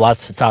 and we'll have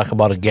lots to talk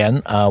about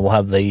again. We'll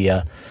have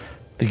the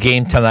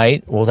game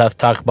tonight. We'll have to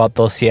talk about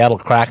those Seattle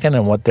Kraken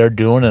and what they're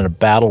doing in a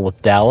battle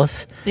with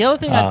Dallas. The other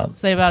thing I'd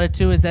say about it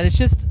too is that it's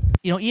just,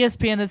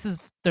 ESPN.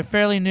 They're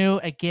fairly new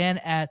again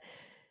at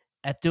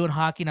doing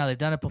hockey. Now they've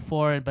done it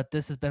before, but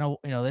this has been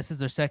this is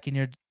their second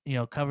year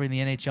covering the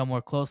NHL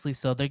more closely,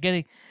 so they're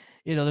getting.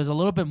 There's a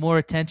little bit more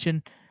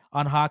attention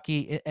on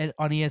hockey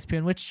on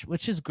ESPN,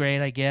 which is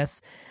great, I guess.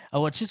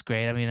 Which is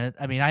great.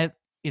 I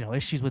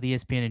issues with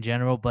ESPN in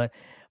general, but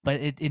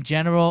in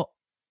general,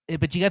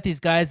 but you got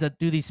these guys that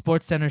do these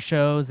Sports Center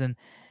shows and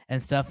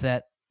stuff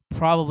that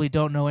probably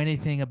don't know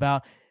anything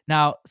about.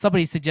 Now,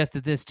 somebody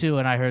suggested this too,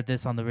 and I heard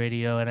this on the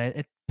radio, and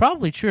it's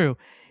probably true.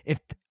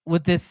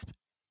 Would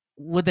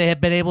they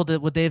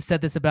have said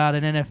this about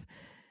an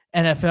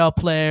NFL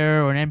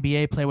player or an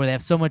NBA player where they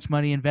have so much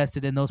money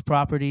invested in those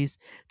properties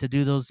to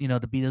do those,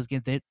 to be those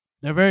games?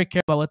 They're very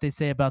careful about what they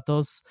say about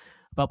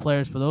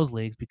players for those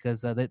leagues,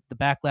 because the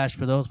backlash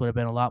for those would have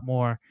been a lot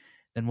more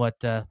than what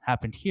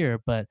happened here.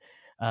 But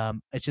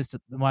it's just a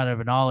matter of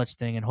a knowledge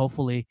thing, and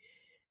hopefully,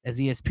 as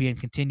ESPN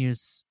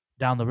continues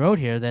down the road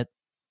here, that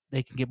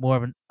they can get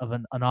more of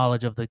a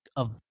knowledge of the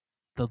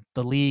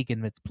league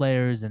and its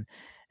players, and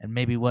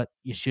maybe what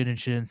you should and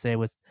shouldn't say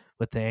with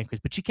the anchors.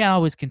 But you can't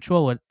always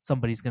control what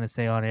somebody's going to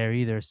say on air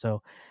either.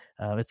 So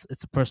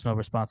it's a personal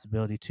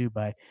responsibility too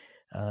by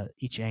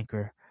each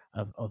anchor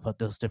of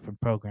those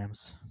different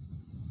programs.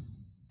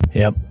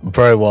 Yep,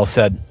 very well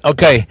said.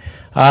 Okay,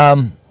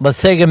 let's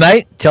say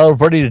goodnight. Tell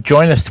everybody to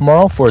join us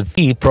tomorrow for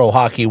the Pro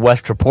Hockey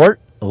West report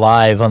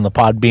live on the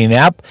Podbean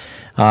app.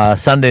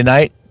 Sunday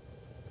night,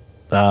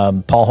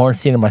 Paul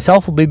Hornstein and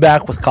myself will be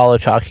back with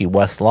College Hockey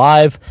West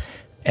Live,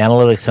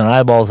 Analytics and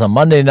Eyeballs on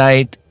Monday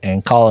night,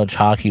 and College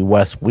Hockey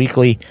West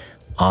Weekly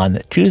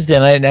on Tuesday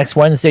night. Next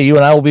Wednesday, you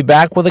and I will be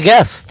back with a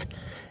guest,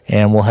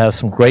 and we'll have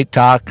some great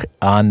talk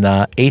on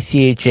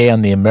ACHA,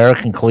 on the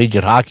American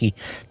Collegiate Hockey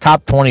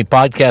Top 20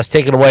 podcast.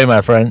 Take it away,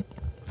 my friend.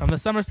 From the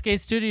Summer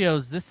Skate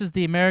Studios, this is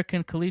the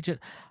American Collegiate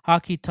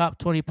Hockey Top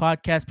 20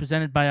 podcast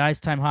presented by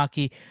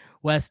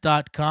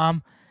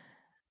IcetimeHockeyWest.com.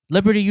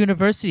 Liberty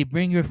University,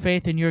 bring your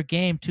faith in your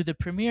game to the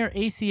premier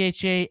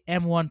ACHA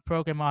M1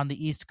 program on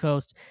the East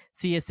Coast.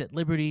 See us at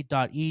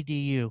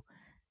liberty.edu.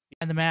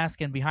 Behind the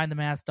Mask and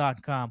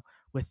BehindTheMask.com,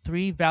 with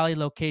 3 Valley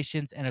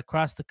locations and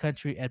across the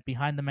country at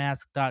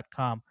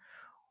BehindTheMask.com.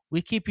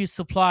 We keep you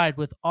supplied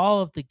with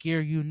all of the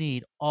gear you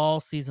need all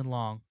season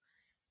long.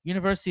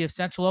 University of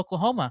Central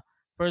Oklahoma,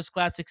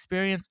 first-class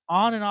experience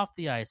on and off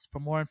the ice. For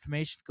more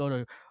information, go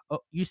to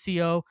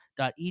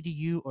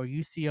uco.edu or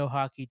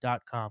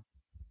ucohockey.com.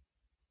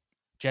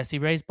 Jesse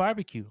Ray's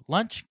Barbecue,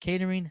 lunch,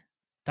 catering,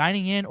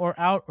 dining in or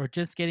out, or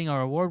just getting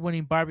our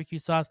award-winning barbecue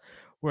sauce.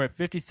 We're at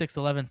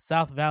 5611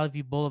 South Valley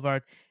View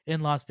Boulevard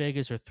in Las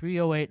Vegas, or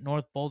 308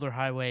 North Boulder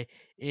Highway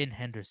in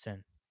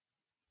Henderson.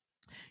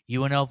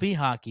 UNLV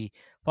Hockey,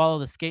 follow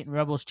the Skating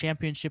Rebels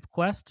Championship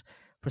quest.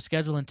 For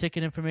schedule and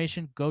ticket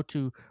information, go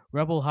to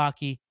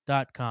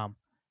rebelhockey.com.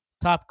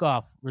 Top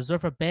Golf,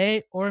 reserve a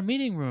bay or a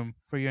meeting room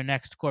for your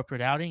next corporate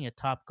outing at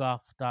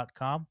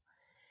topgolf.com.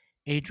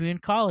 Adrian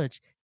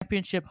College,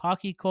 championship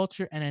hockey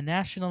culture and a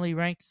nationally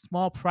ranked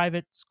small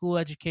private school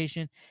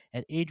education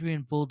at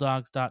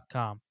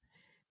adrianbulldogs.com.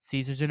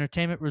 Caesars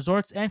Entertainment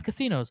Resorts and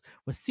Casinos.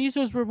 With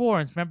Caesars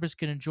Rewards, members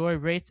can enjoy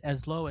rates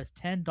as low as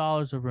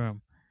 $10 a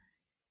room.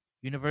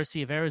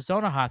 University of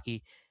Arizona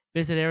Hockey.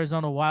 Visit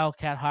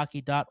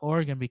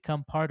ArizonaWildcatHockey.org and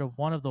become part of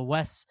one of the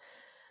West's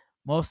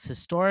most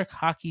historic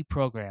hockey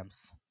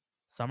programs.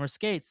 Summer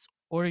Skates.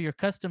 Order your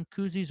custom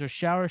koozies or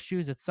shower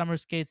shoes at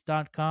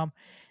summerskates.com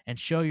and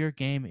show your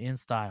game in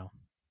style.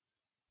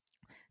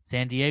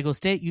 San Diego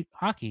State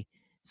Hockey,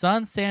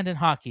 sun, sand, and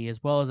hockey,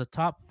 as well as a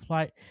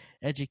top-flight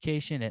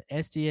education at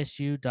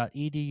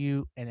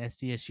sdsu.edu and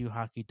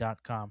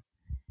sdsuhockey.com.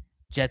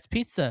 Jets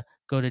Pizza,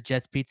 go to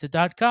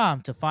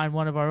jetspizza.com to find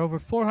one of our over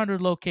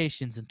 400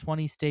 locations in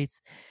 20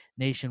 states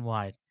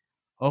nationwide.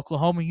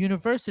 Oklahoma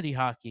University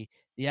Hockey,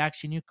 the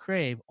action you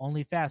crave,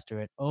 only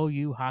faster at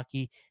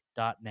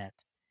ouhockey.net.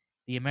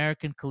 The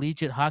American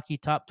Collegiate Hockey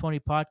Top 20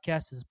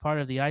 podcast is part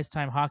of the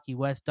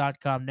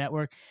IcetimeHockeyWest.com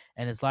network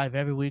and is live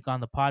every week on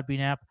the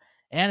Podbean app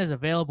and is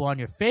available on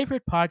your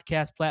favorite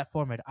podcast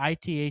platform at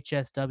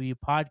ITHSW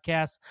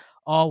Podcasts,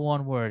 all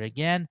one word.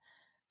 Again,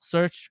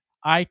 search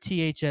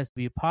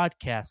ITHSW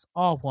Podcasts,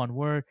 all one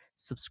word.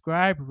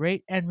 Subscribe,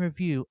 rate, and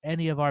review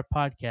any of our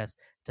podcasts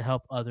to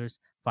help others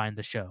find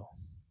the show.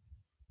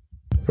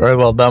 Very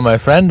well done, my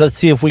friend. Let's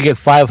see if we get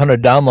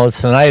 500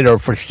 downloads tonight or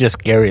if it's just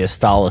Gary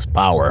Estala's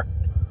power.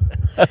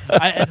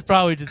 It's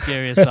probably just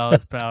Gary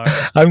Estala's power.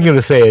 I'm going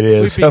to say it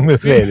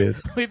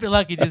is. We'd be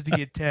lucky just to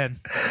get 10.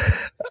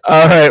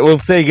 All right, we'll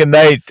say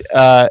goodnight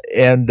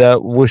and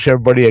wish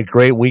everybody a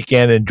great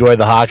weekend. Enjoy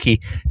the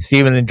hockey.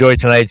 Steven, enjoy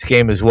tonight's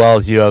game as well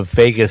as you have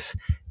Vegas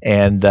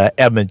and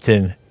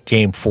Edmonton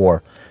Game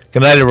 4.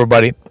 Good night,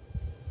 everybody.